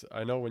this.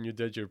 I know when you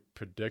did your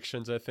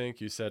predictions, I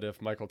think you said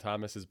if Michael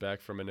Thomas is back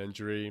from an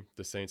injury,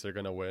 the Saints are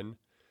going to win.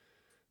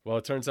 Well,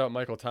 it turns out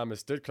Michael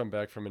Thomas did come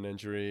back from an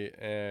injury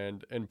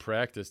and in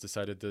practice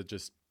decided to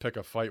just pick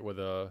a fight with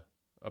a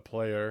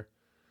player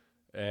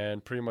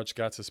and pretty much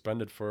got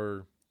suspended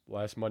for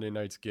last Monday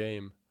night's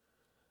game.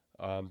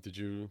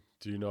 Do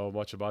you know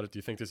much about it? Do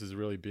you think this is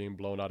really being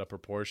blown out of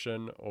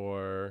proportion,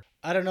 or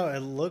I don't know. It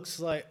looks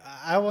like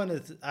I want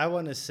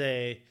to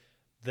say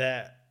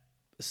that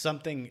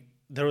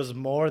there was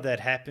more that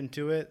happened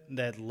to it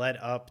that led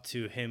up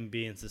to him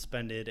being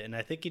suspended, and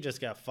I think he just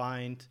got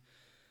fined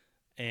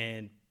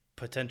and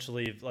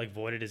potentially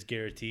voided his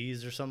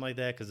guarantees or something like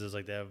that because there's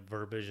that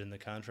verbiage in the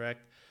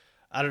contract.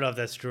 I don't know if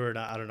that's true or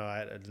not. I don't know.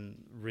 I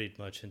didn't read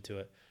much into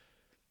it.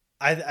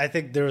 I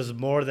think there was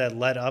more that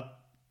led up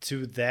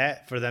to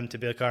that for them to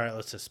be all right,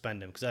 let's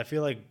suspend him, because I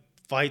feel like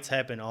fights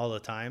happen all the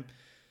time.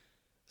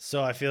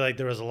 So I feel like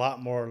there was a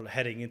lot more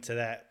heading into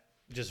that,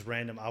 just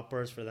random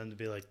outbursts for them to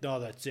be like, no,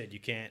 that's it, you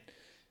can't.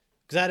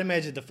 Because I'd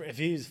imagine if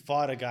he's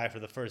fought a guy for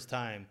the first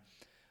time,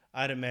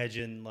 I'd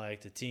imagine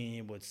the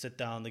team would sit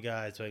down the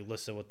guys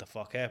listen, what the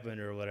fuck happened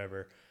or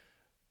whatever.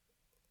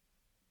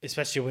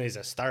 Especially when he's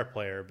a star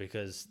player,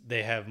 because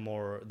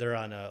they're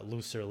on a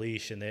looser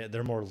leash and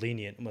they're more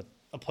lenient with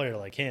a player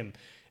like him.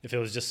 If it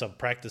was just some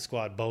practice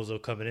squad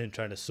bozo coming in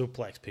trying to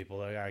suplex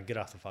people, all right, get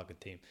off the fucking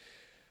team.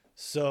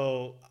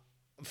 So,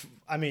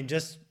 I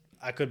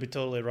could be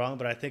totally wrong,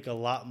 but I think a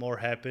lot more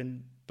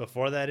happened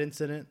before that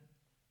incident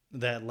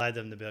that led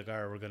them to be all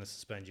right, we're going to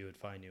suspend you and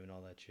fine you and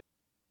all that shit.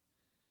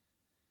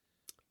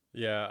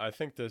 yeah, I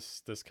think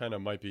this kind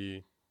of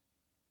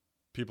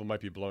people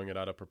might be blowing it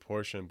out of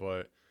proportion,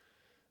 but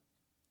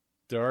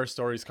there are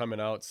stories coming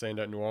out saying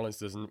that New Orleans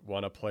doesn't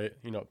want to play.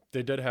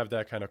 They did have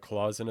that kind of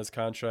clause in his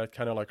contract,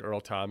 kind of like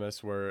Earl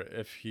Thomas, where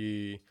if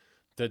he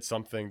did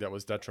something that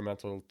was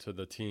detrimental to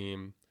the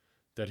team,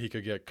 that he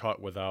could get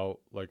cut without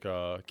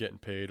getting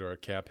paid or a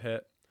cap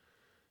hit.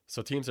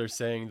 So teams are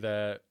saying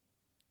that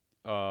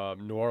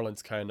New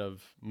Orleans kind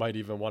of might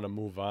even want to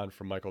move on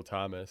from Michael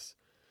Thomas.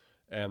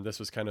 And this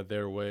was kind of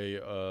their way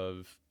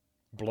of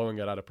blowing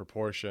it out of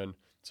proportion.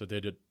 So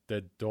they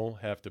don't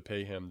have to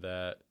pay him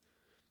that,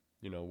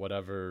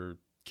 whatever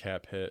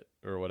cap hit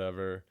or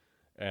whatever.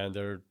 And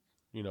they're,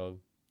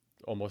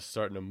 almost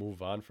starting to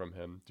move on from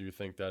him. Do you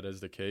think that is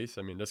the case?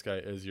 I mean, this guy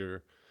is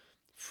your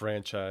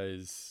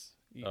franchise.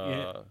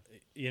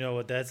 You know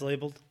what that's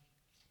labeled?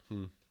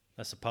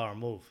 That's a power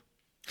move.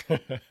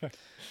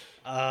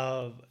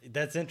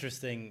 That's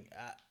interesting.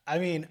 I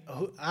mean,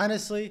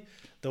 honestly,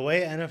 the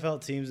way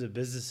NFL teams and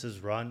businesses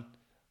run,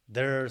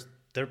 they're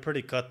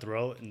pretty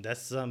cutthroat, and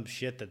that's some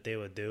shit that they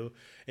would do.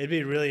 It'd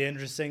be really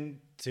interesting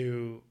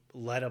to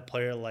let a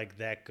player like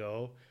that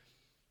go.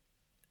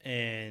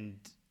 And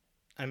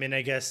I mean,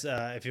 I guess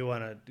if you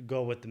want to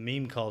go with the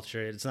meme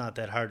culture, it's not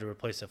that hard to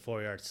replace a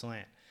 4-yard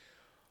slant.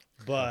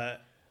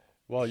 But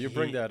Well, you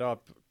bring that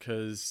up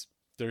because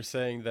they're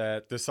saying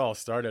that this all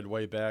started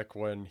way back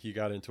when he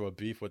got into a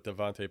beef with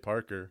Devontae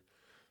Parker,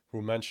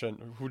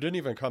 who didn't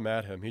even come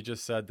at him. He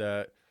just said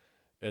that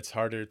it's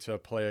harder to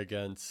play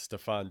against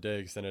Stephon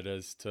Diggs than it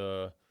is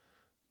to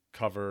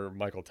cover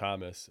Michael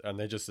Thomas. And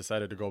they just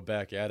decided to go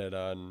back at it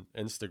on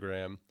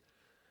Instagram.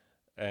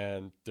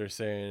 And they're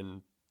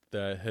saying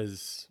that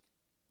his,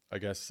 I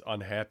guess,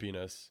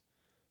 unhappiness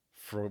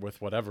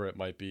with whatever it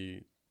might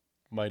be,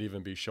 might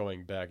even be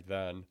showing back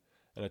then.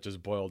 And it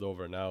just boiled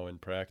over now in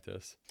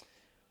practice.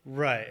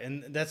 right,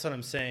 and that's what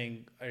I'm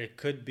saying. It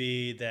could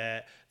be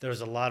that there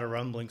was a lot of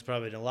rumblings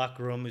probably in the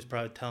locker room. He's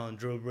probably telling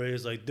Drew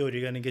Brees, like, dude,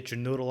 you're going to get your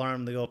noodle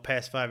arm to go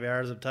past 5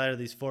 yards. I'm tired of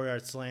these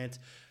 4-yard slants.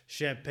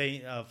 Sean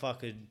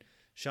Payton,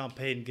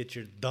 get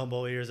your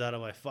Dumbo ears out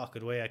of my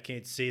fucking way. I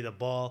can't see the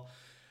ball.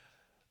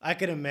 I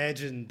can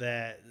imagine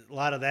that a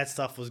lot of that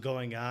stuff was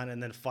going on,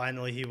 and then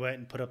finally he went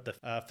and put up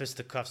the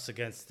fisticuffs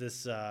against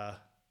this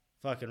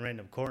fucking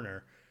random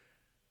corner.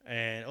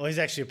 And, well, he's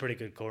actually a pretty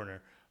good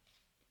corner.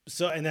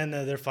 So, and then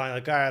they're finally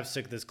like, all right, I'm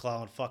sick of this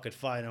clown. Fucking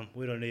find him.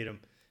 We don't need him.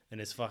 And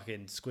his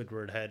fucking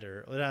Squidward head,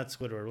 or well, not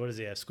Squidward. What does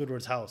he have?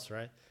 Squidward's house,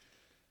 right?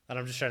 And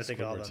I'm just trying to think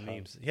of all the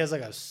memes. He has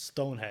like a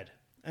stone head.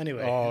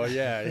 Anyway. Oh,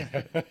 yeah.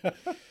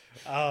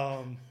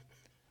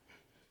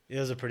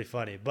 Those are pretty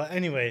funny. But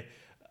anyway,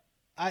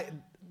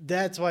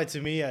 that's why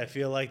to me I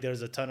feel like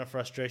there's a ton of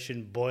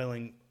frustration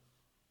boiling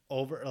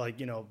over,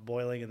 like,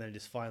 boiling, and then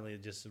just finally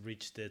just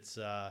reached its,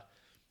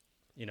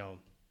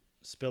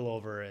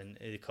 spillover, and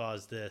it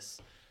caused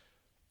this.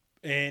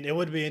 And it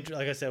would be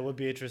like I said, it would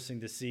be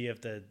interesting to see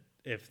if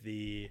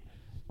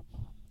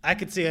I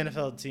could see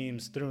NFL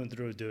teams through and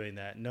through doing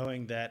that,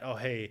 knowing that, oh,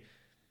 hey,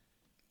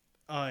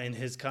 in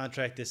his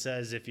contract it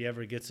says if he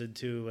ever gets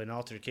into an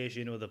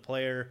altercation with a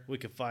player, we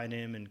could fine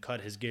him and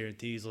cut his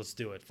guarantees. Let's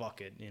do it.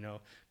 Fuck it,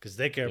 because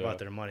they care about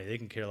their money. They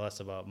can care less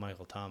about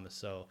Michael Thomas.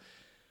 So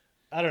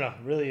I don't know.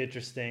 Really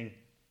interesting.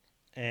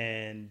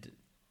 And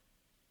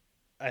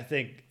I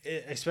think,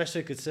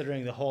 especially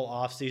considering the whole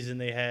offseason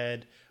they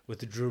had with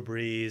the Drew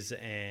Brees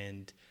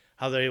and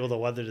how they're able to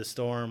weather the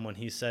storm when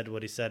he said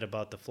what he said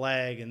about the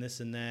flag and this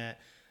and that.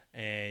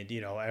 And,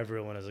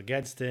 everyone was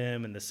against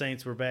him, and the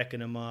Saints were backing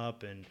him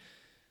up, and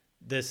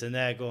this and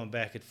that going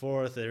back and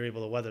forth. They're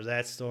able to weather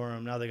that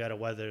storm. Now they got to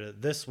weather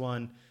this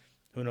one.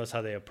 Who knows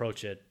how they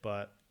approach it,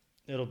 but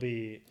it'll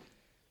be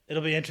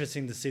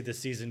interesting to see the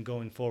season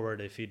going forward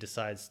if he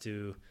decides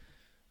to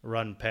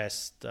run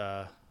past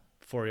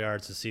 4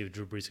 yards to see if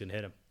Drew Brees can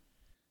hit him.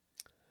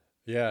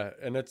 Yeah,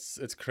 and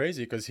it's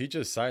crazy because he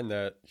just signed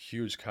that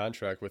huge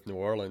contract with New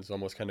Orleans,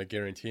 almost kind of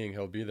guaranteeing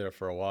he'll be there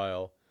for a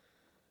while.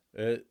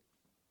 It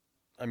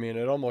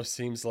almost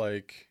seems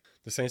like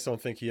the Saints don't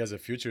think he has a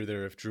future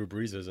there if Drew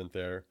Brees isn't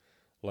there.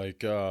 Like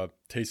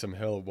Taysom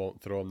Hill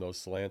won't throw him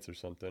those slants or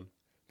something.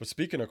 But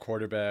speaking of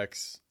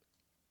quarterbacks,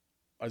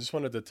 I just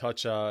wanted to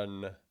touch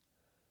on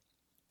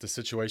the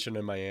situation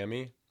in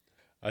Miami.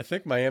 I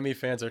think Miami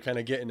fans are kind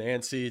of getting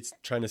antsy,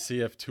 trying to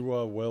see if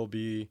Tua will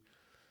be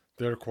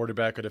their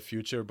quarterback of the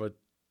future, but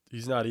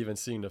he's not even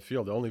seeing the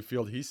field. The only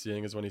field he's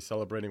seeing is when he's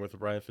celebrating with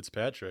Ryan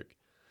Fitzpatrick.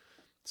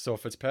 So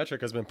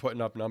Fitzpatrick has been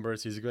putting up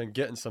numbers. He's been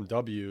getting some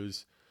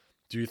W's.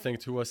 Do you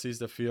think Tua sees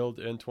the field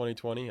in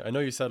 2020? I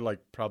know you said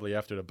probably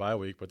after the bye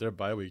week, but their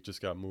bye week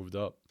just got moved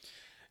up.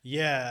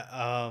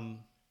 Yeah.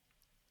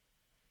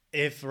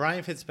 If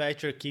Ryan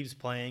Fitzpatrick keeps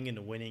playing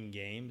and winning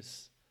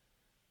games,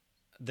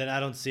 then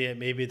I don't see it.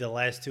 Maybe the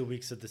last 2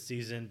 weeks of the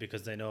season,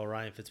 because they know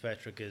Ryan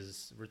Fitzpatrick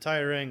is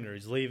retiring or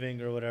he's leaving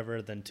or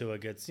whatever, then Tua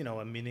gets,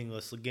 a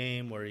meaningless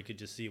game where he could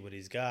just see what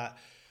he's got.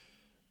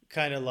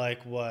 Kind of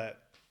like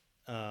what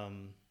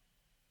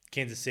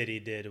Kansas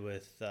City did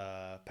with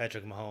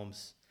Patrick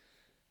Mahomes.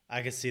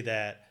 I could see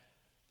that.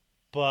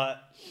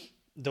 But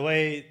the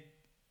way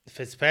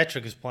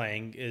Fitzpatrick is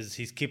playing is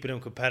he's keeping them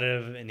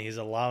competitive, and he's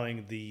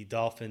allowing the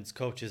Dolphins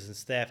coaches and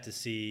staff to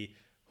see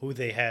who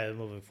they have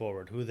moving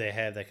forward, who they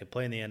have that could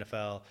play in the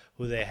NFL,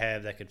 who they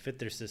have that could fit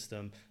their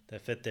system,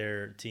 that fit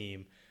their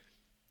team.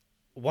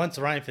 Once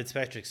Ryan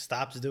Fitzpatrick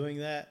stops doing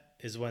that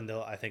is when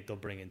I think they'll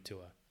bring in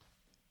Tua.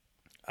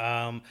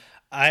 I'm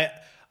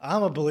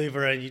a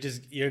believer, and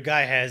your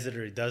guy has it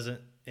or he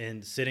doesn't,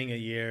 and sitting a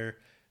year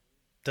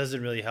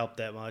doesn't really help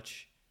that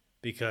much,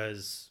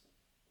 because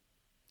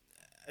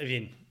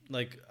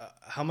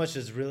how much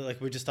is really,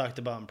 like we just talked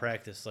about in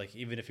practice, like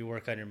even if you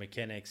work on your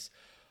mechanics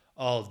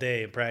all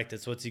day in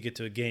practice, once you get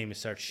to a game you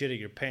start shitting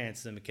your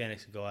pants, the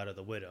mechanics can go out of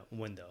the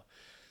window.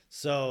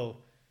 So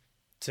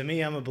to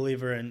me, I'm a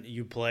believer in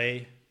you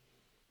play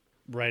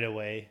right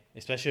away,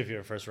 especially if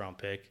you're a first round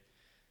pick.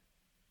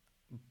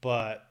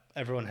 But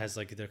everyone has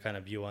their kind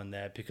of view on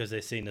that because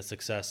they've seen the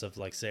success of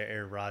say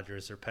Aaron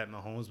Rodgers or Pat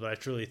Mahomes. But I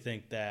truly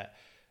think that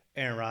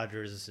Aaron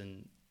Rodgers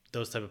and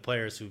those type of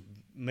players who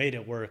made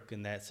it work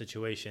in that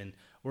situation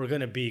were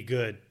going to be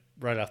good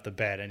right off the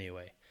bat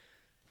anyway.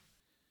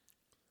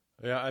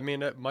 Yeah, I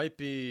mean, it might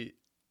be.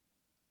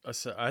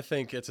 I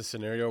think it's a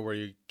scenario where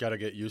you got to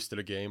get used to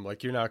the game.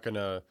 Like, you're not going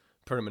to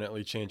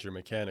permanently change your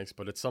mechanics,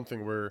 but it's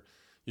something where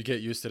you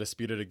get used to the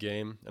speed of the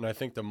game. And I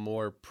think the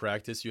more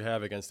practice you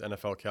have against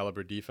NFL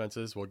caliber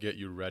defenses will get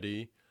you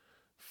ready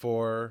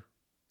for,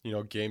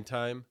 game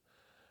time.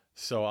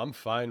 So I'm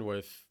fine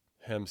with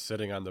him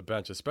sitting on the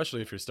bench,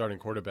 especially if your starting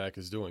quarterback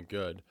is doing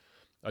good.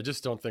 I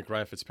just don't think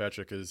Ryan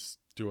Fitzpatrick is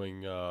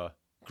doing. I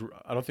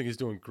don't think he's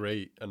doing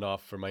great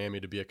enough for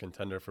Miami to be a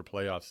contender for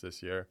playoffs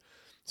this year.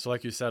 So,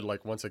 like you said,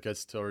 like once it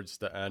gets towards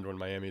the end when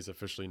Miami is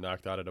officially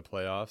knocked out of the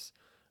playoffs,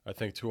 I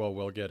think Tua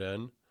will get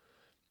in.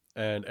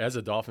 And as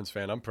a Dolphins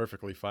fan, I'm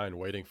perfectly fine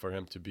waiting for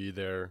him to be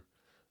there.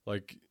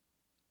 Like,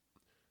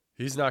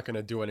 he's not going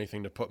to do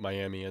anything to put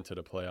Miami into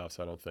the playoffs,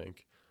 I don't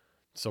think.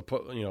 So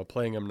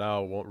playing him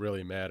now won't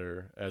really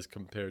matter as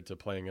compared to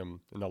playing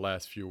him in the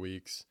last few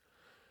weeks.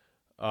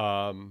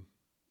 The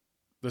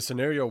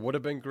scenario would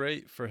have been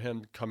great for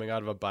him coming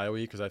out of a bye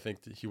week because I think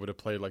he would have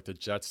played like the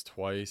Jets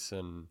twice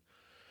and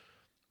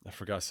I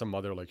forgot some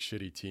other like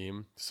shitty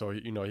team. So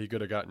he could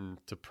have gotten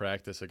to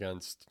practice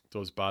against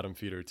those bottom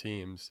feeder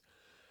teams.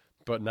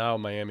 But now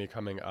Miami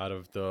coming out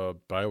of the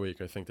bye week,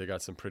 I think they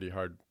got some pretty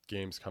hard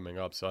games coming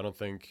up. So I don't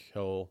think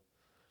he'll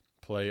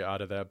play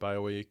out of that bye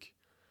week.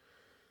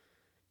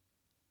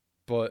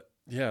 But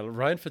yeah,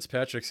 Ryan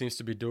Fitzpatrick seems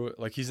to be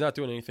he's not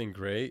doing anything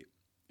great.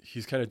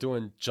 He's kind of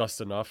doing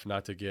just enough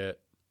not to get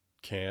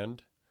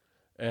canned.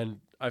 And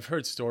I've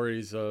heard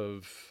stories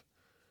of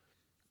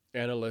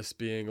analysts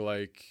being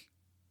like,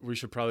 we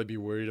should probably be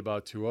worried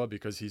about Tua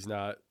because he's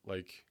not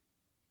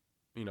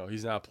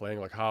he's not playing.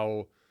 Like,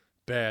 how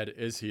bad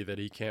is he that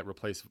he can't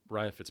replace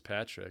Ryan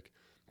Fitzpatrick?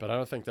 But I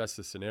don't think that's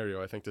the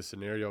scenario. I think the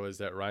scenario is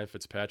that Ryan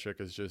Fitzpatrick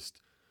is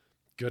just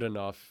good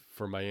enough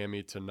for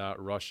Miami to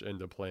not rush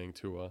into playing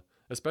Tua,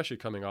 especially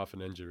coming off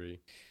an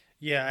injury.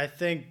 Yeah, I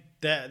think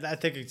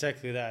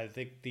exactly that. I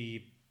think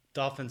the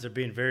Dolphins are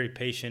being very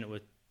patient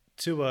with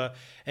Tua,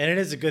 and it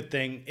is a good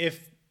thing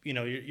if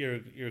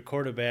your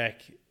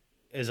quarterback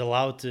is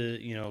allowed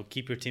to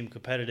keep your team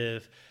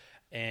competitive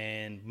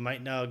and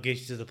might not get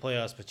you to the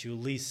playoffs, but you at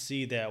least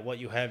see that what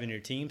you have in your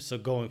team. So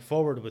going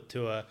forward with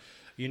Tua,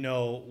 you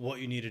know what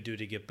you need to do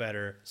to get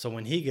better. So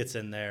when he gets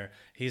in there,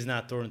 he's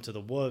not thrown to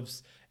the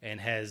wolves and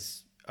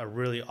has a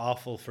really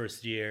awful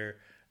first year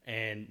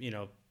and,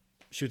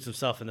 shoots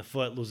himself in the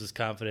foot, loses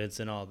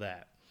confidence and all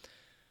that.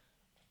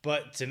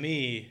 But to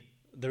me,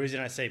 the reason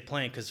I say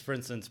playing, because, for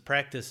instance,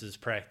 practice is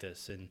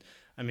practice. And,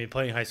 I mean,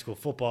 playing high school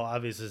football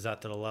obviously is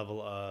not to the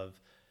level of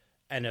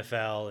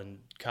NFL and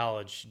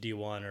college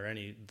D1 or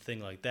anything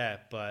like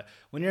that. But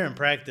when you're in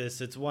practice,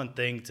 it's one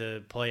thing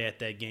to play at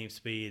that game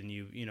speed and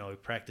you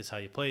practice how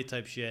you play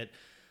type shit.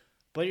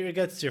 But you're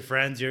against your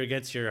friends, you're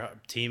against your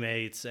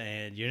teammates,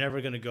 and you're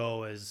never going to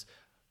go as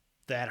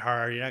that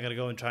hard. You're not going to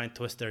go and try and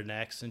twist their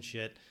necks and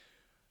shit.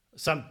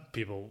 Some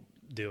people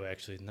do,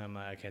 actually.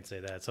 I can't say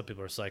that. Some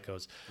people are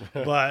psychos.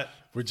 But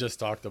we just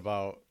talked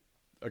about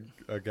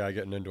a guy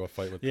getting into a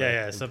fight with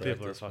some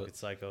people are fucking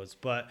psychos.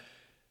 But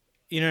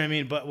you know what I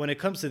mean? But when it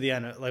comes to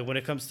when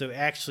it comes to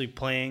actually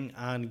playing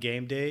on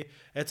game day,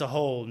 it's a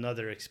whole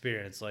nother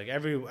experience. Like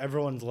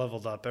everyone's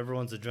leveled up.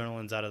 Everyone's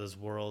adrenaline's out of this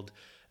world.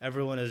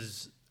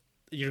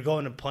 You're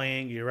going to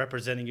playing, you're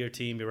representing your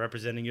team, you're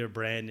representing your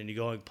brand, and you're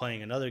going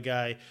playing another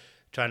guy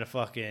trying to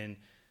fucking,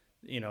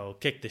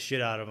 kick the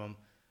shit out of him.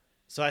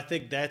 So I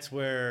think that's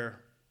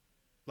where,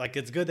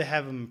 it's good to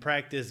have him in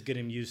practice, get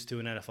him used to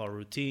an NFL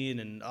routine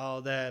and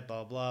all that,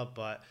 blah, blah.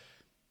 But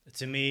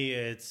to me,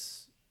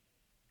 it's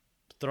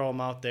throw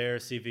him out there,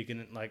 see if he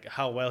can,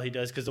 how well he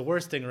does. Because the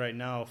worst thing right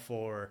now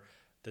for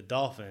the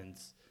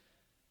Dolphins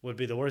would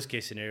be the worst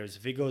case scenario is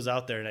if he goes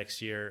out there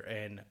next year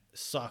and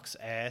sucks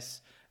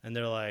ass and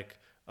they're like,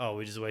 oh,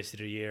 we just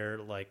wasted a year,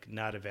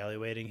 not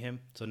evaluating him.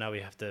 So now we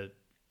have to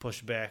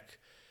push back.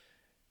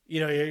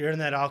 You're in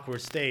that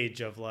awkward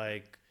stage of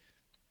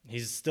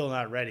he's still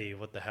not ready,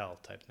 what the hell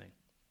type thing.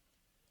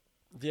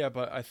 Yeah,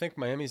 but I think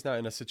Miami's not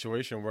in a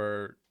situation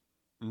where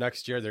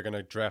next year they're going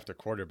to draft a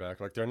quarterback.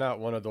 They're not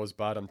one of those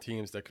bottom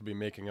teams that could be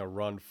making a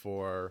run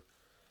for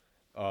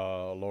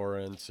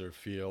Lawrence or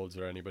Fields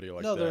or anybody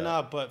like that. No, they're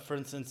not. But for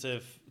instance,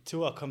 if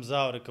Tua comes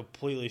out and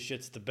completely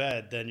shits the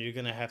bed, then you're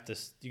gonna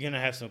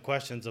have some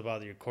questions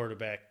about your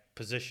quarterback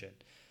position.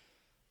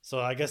 So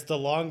I guess the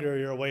longer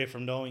you're away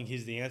from knowing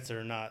he's the answer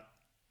or not,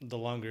 the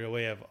longer you're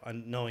away of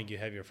knowing you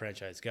have your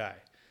franchise guy.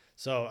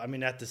 So I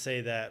mean, not to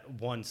say that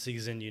one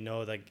season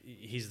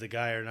he's the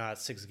guy or not.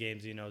 6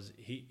 games,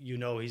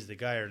 he's the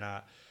guy or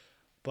not.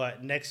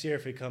 But next year,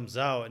 if he comes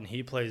out and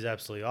he plays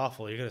absolutely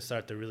awful, you're going to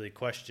start to really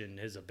question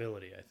his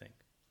ability, I think.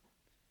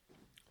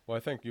 Well, I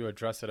think you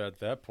address it at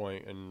that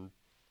point and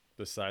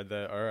decide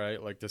that, all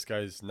right, this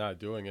guy's not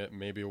doing it.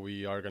 Maybe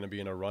we are going to be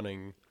in a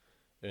running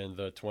in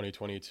the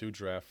 2022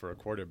 draft for a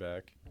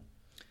quarterback.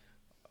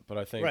 But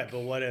I think... Right,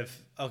 but what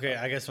if... Okay,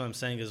 I guess what I'm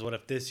saying is what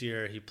if this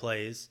year he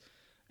plays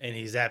and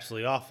he's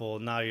absolutely awful,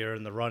 now you're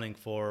in the running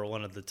for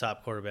one of the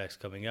top quarterbacks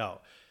coming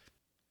out.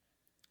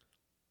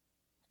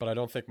 But I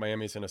don't think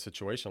Miami's in a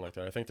situation like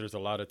that. I think there's a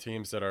lot of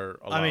teams that are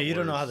a lot I mean, you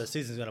don't know worse. how the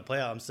season's going to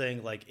play out. I'm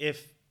saying, like,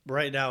 if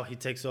right now he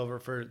takes over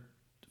for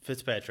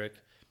Fitzpatrick,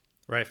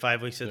 right,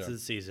 5 weeks into Yeah. the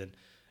season,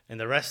 and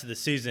the rest of the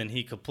season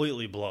he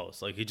completely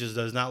blows. Like, he just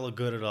does not look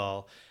good at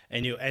all,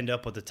 and you end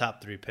up with the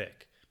top 3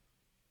 pick.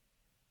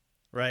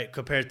 Right,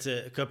 compared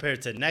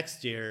to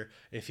next year,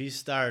 if he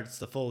starts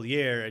the full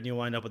year and you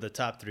wind up with the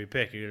top 3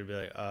 pick, you're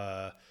gonna be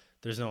like,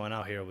 there's no one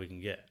out here we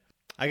can get.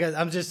 I guess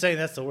I'm just saying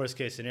that's the worst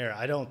case scenario.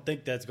 I don't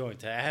think that's going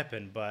to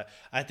happen, but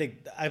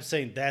I'm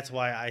saying that's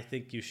why I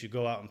think you should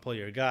go out and play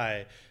your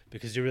guy,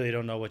 because you really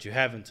don't know what you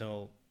have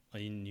until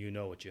you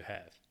know what you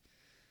have.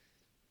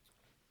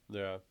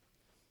 Yeah.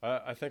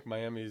 I think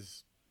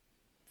Miami's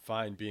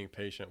fine being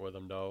patient with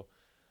him, though.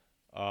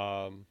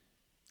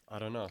 I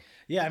don't know.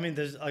 Yeah, I mean,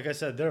 there's, like I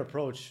said, their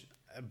approach,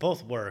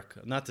 both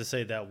work. Not to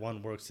say that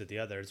one works to the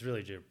other. It's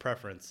really your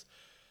preference.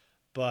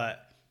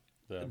 But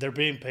Yeah. they're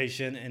being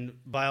patient, and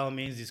by all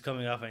means, he's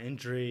coming off an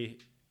injury.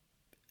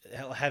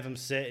 Have him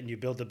sit, and you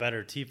build a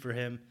better team for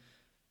him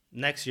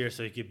next year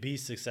so he could be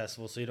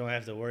successful, so you don't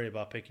have to worry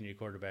about picking your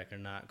quarterback or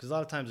not. Because a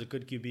lot of times a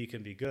good QB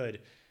can be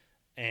good,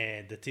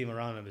 and the team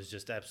around him is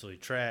just absolutely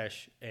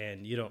trash,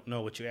 and you don't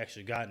know what you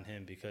actually got in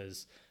him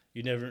because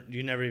you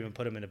never even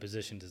put him in a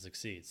position to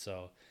succeed.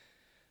 So,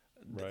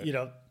 Right. you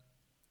know,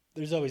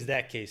 there's always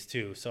that case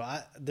too. So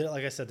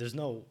like I said, there's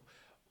no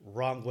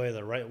wrong way or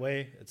the right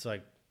way. It's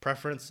like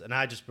preference, and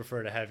I just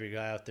prefer to have your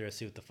guy out there and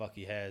see what the fuck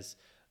he has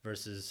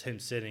versus him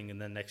sitting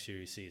and then next year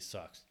you see he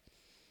sucks.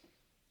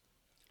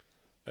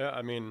 Yeah,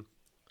 I mean,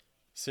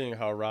 seeing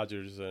how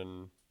Rodgers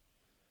and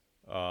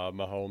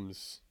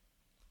Mahomes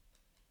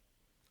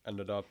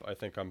ended up, I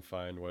think I'm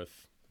fine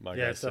with my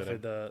Yeah, guy it's sitting.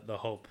 definitely the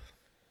hope.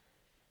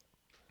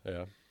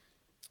 Yeah.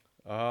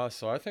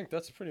 So I think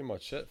that's pretty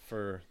much it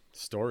for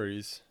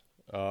stories.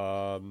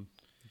 Do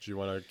you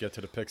want to get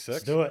to the pick Let's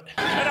 6? do it.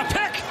 And a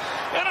pick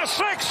and a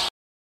 6.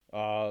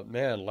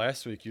 Man,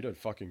 last week you did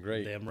fucking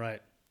great. Damn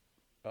right.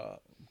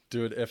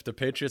 Dude, if the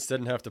Patriots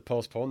didn't have to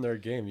postpone their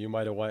game, you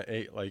might have went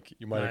 8. Like,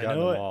 you might have I gotten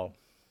knew them it. all.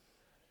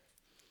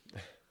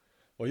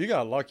 Well, you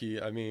got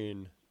lucky. I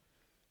mean,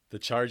 the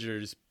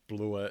Chargers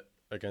blew it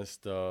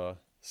against the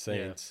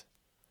Saints.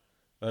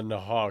 And the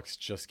Hawks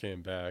just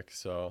came back.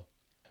 So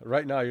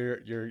right now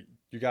you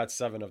got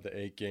 7 of the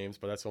 8 games,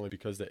 but that's only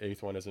because the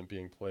 8th one isn't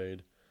being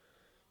played.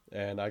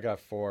 And I got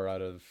 4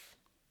 out of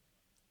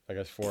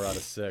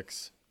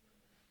 6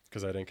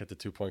 because I didn't get the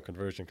 2-point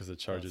conversion because the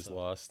Chargers Awesome.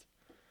 lost.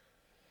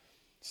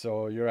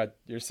 So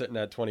you're sitting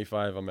at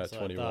 25. I'm at So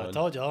 21. I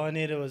told you all I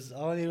needed was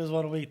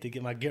 1 week to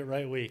get my get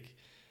right week.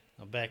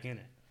 I'm back in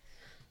it.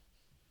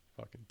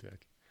 Fucking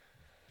dick.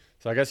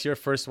 So I guess your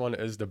first one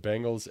is the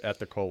Bengals at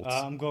the Colts.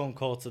 I'm going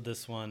Colts at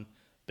this one.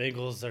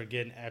 Bengals are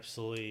getting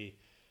absolutely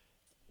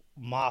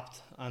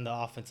mopped on the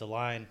offensive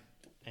line,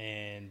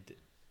 and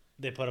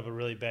they put up a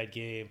really bad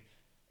game.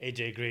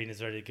 AJ Green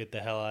is ready to get the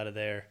hell out of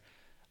there.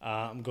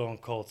 I'm going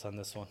Colts on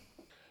this one.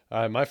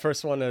 All right, my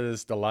first one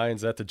is the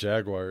Lions at the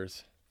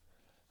Jaguars.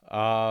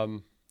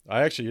 You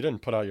didn't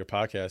put out your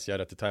podcast yet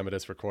at the time of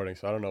this recording,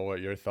 so I don't know what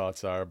your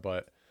thoughts are,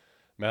 but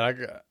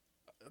man,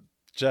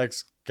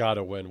 Jags got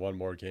to win one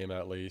more game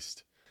at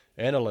least.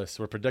 Analysts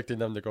were predicting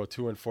them to go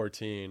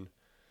 2-14,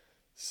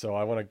 so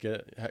I want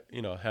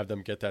to have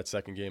them get that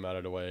second game out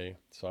of the way.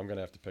 So I'm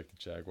gonna have to pick the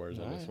Jaguars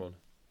on this one.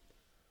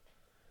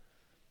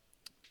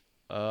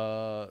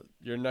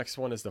 Your next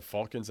one is the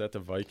Falcons at the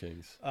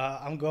Vikings.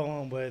 I'm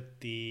going with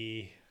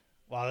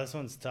wow, this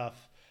one's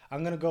tough.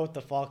 I'm going to go with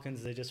the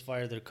Falcons. They just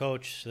fired their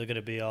coach. So they're going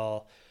to be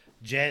all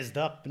jazzed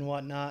up and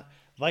whatnot.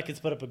 Vikings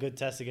put up a good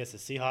test against the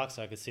Seahawks,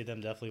 so I could see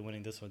them definitely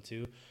winning this one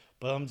too.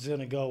 But I'm just going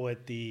to go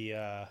with the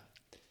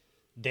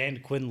Dan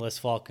Quinn-less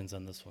Falcons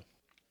on this one.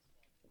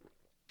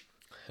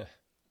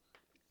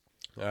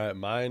 All right,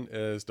 mine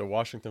is the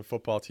Washington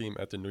football team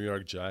at the New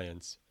York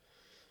Giants.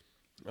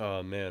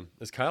 Oh, man.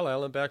 Is Kyle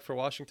Allen back for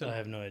Washington? I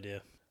have no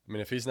idea. I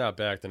mean, if he's not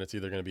back, then it's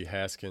either going to be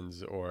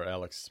Haskins or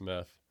Alex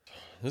Smith.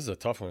 This is a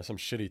tough one. There's some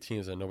shitty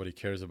teams that nobody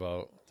cares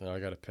about. I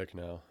got to pick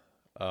now.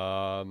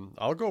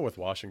 I'll go with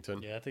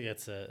Washington. Yeah, I think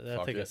that's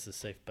a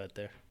safe bet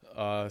there.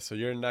 So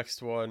your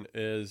next one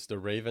is the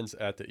Ravens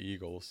at the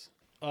Eagles.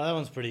 Oh, that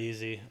one's pretty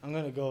easy. I'm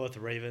going to go with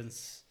the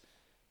Ravens.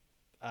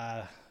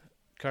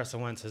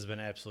 Carson Wentz has been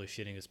absolutely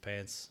shitting his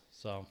pants,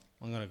 so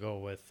I'm going to go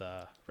with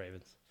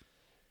Ravens.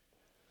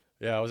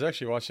 Yeah, I was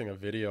actually watching a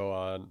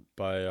video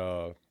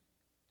it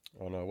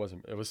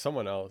was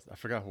someone else. I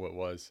forgot who it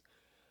was.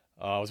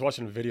 I was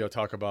watching a video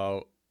talk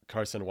about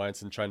Carson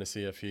Wentz and trying to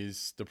see if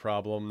he's the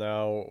problem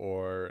now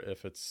or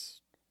if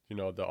it's,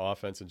 the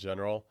offense in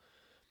general,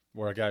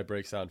 where a guy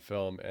breaks down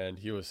film and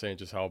he was saying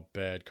just how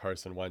bad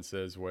Carson Wentz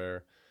is,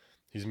 where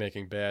he's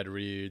making bad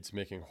reads,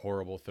 making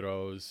horrible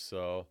throws.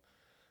 So,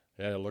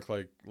 yeah, it looks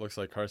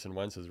like Carson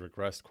Wentz has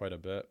regressed quite a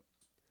bit.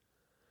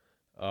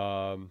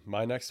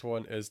 My next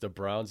one is the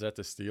Browns at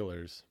the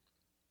Steelers.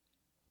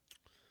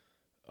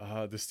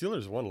 The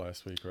Steelers won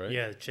last week, right?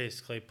 Yeah, Chase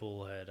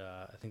Claypool had,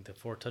 I think, the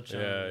 4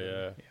 touchdowns.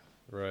 Yeah.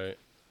 Right.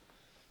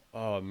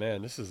 Oh,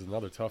 man, this is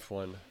another tough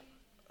one.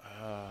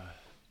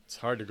 It's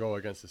hard to go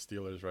against the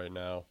Steelers right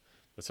now.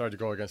 It's hard to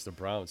go against the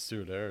Browns,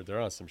 too. They're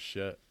on some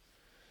shit.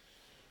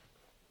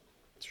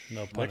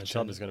 No pun Nick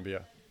Chubb intended. is going to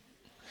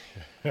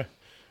be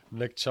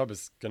Nick Chubb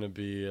is going to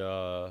be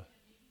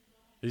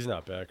he's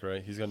not back,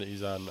 right? He's on IR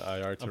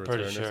to I'm return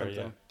pretty or sure,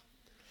 something.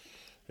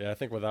 Yeah, I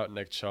think without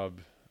Nick Chubb,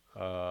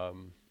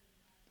 I'm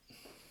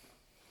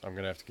going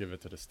to have to give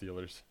it to the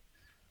Steelers.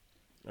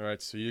 All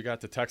right, so you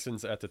got the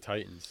Texans at the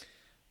Titans.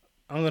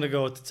 I'm going to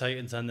go with the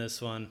Titans on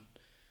this one.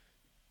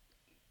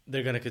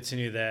 They're going to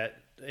continue that.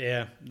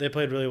 Yeah, they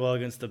played really well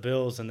against the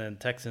Bills, and then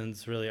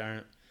Texans really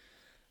aren't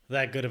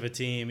that good of a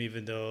team,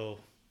 even though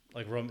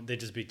they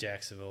just beat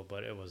Jacksonville,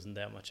 but it wasn't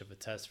that much of a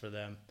test for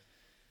them.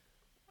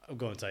 I'm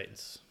going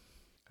Titans.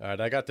 All right,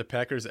 I got the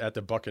Packers at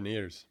the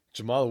Buccaneers.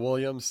 Jamal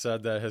Williams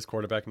said that his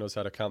quarterback knows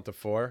how to count to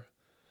 4.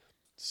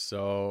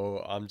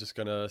 So I'm just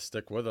going to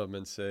stick with him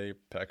and say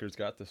Packers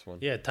got this one.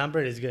 Yeah, Tom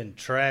Brady's getting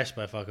trashed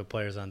by fucking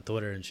players on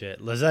Twitter and shit.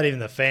 It's not even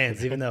the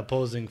fans. Even the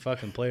opposing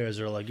fucking players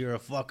are like, you're a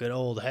fucking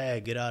old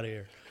hag. Get out of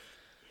here.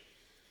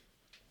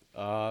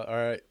 All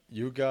right,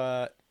 you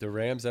got the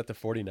Rams at the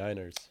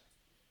 49ers.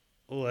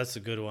 Oh, that's a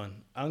good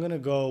one. I'm going to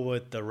go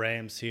with the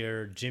Rams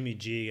here. Jimmy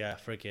G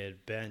got freaking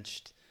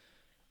benched.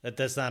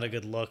 That's not a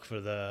good look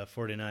for the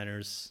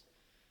 49ers.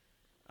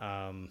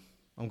 I'm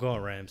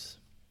going Rams.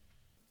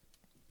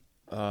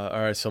 All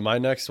right, so my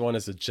next one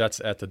is the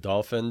Jets at the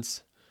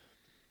Dolphins.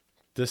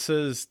 This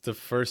is the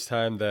first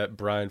time that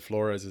Brian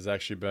Flores has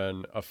actually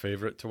been a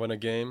favorite to win a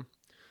game.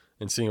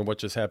 And seeing what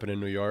just happened in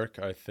New York,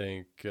 I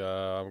think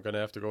I'm going to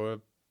have to go with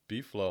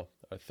B-Flow.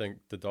 I think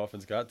the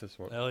Dolphins got this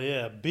one. Hell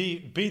yeah.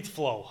 Beat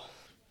Flow.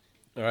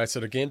 All right, so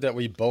the game that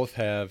we both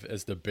have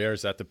is the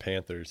Bears at the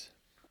Panthers.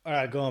 All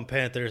right, going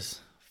Panthers.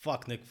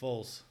 Fuck Nick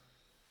Foles.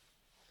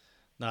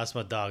 No, that's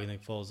my dog,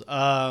 Nick Foles.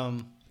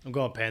 I'm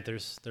going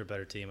Panthers. They're a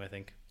better team, I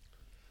think.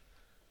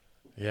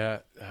 Yeah,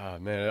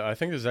 man, I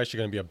think this is actually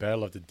going to be a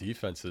battle of the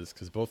defenses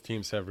because both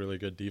teams have really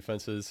good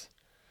defenses.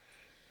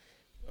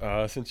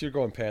 Since you're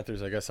going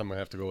Panthers, I guess I'm going to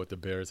have to go with the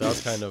Bears. I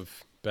was kind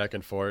of back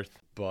and forth,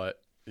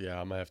 but yeah,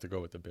 I'm going to have to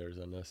go with the Bears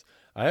on this.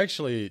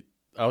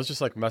 I was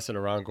just like messing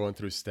around going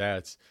through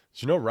stats.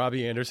 Did you know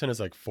Robbie Anderson is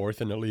like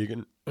 4th in the league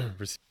in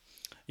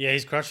Yeah,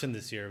 he's crushing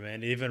this year,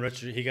 man. Even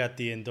he got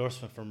the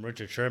endorsement from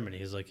Richard Sherman.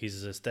 He's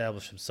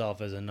established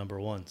himself as a number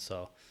 1.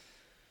 So,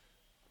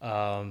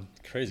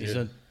 crazy. He's His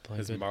been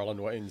playing good. Marlon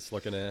Wayne's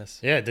looking ass.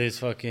 Yeah, dude's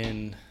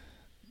fucking.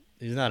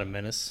 He's not a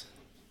menace.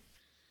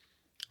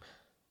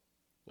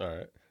 All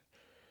right.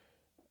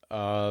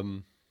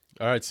 All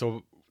right.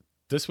 So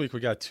this week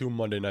we got 2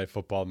 Monday Night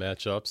Football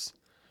matchups.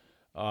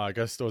 I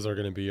guess those are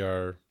going to be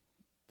our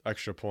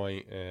extra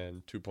point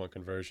and 2-point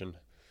conversion.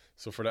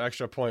 So for the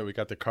extra point, we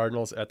got the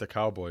Cardinals at the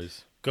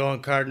Cowboys.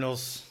 Going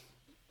Cardinals.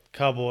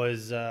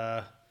 Cowboys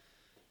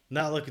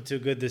not looking too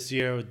good this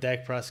year.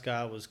 Dak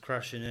Prescott was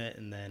crushing it,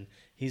 and then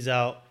he's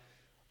out.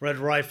 Red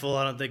Rifle,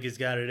 I don't think he's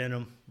got it in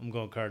him. I'm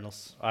going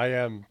Cardinals. I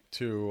am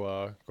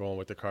too going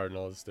with the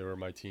Cardinals. They were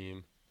my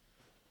team.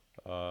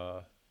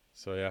 So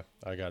yeah,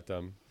 I got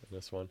them in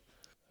this one.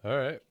 All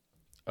right.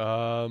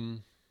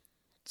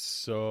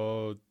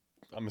 So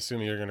I'm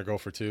assuming you're going to go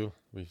for 2.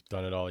 We've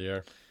done it all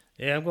year.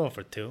 Yeah, I'm going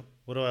for 2.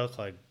 What do I look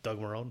like? Doug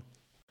Marone?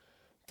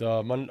 The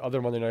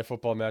other Monday Night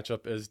Football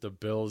matchup is the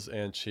Bills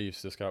and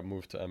Chiefs. This got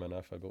moved to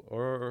MNF, I believe.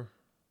 Or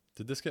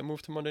did this get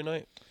moved to Monday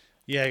night?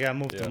 Yeah, I got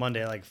moved to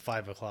Monday at like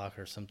 5 o'clock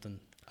or something.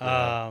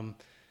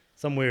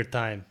 Some weird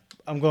time.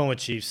 I'm going with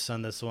Chiefs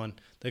on this one.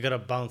 They got to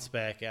bounce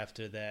back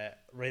after that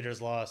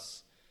Raiders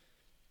loss.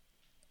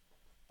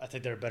 I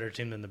think they're a better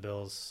team than the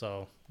Bills,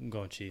 so I'm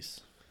going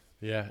Chiefs.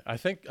 Yeah, I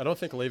don't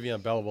think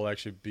Le'Veon Bell will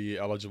actually be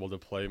eligible to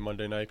play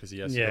Monday night because he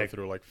has to go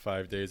through like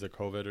 5 days of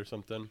COVID or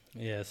something.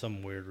 Yeah,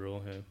 some weird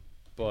rule here.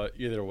 But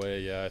either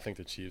way, yeah, I think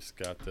the Chiefs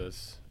got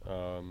this.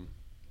 I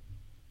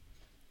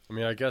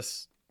mean, I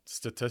guess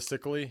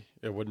statistically,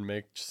 it wouldn't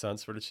make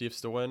sense for the Chiefs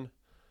to win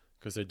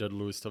because they did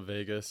lose to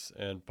Vegas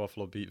and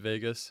Buffalo beat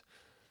Vegas.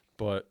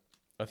 But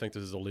I think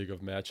this is a league of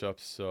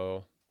matchups,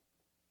 so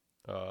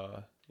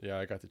yeah,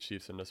 I got the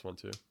Chiefs in this one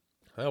too.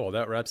 Oh, well,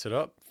 that wraps it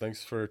up.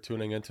 Thanks for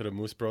tuning into the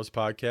Moose Bros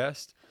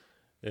podcast.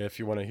 If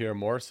you want to hear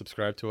more,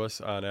 subscribe to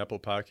us on Apple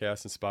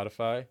Podcasts and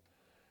Spotify.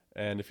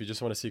 And if you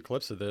just want to see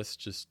clips of this,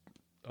 just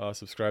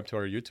subscribe to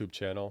our YouTube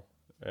channel.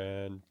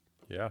 And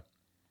yeah,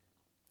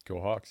 go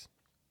Hawks.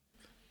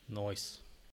 Nice.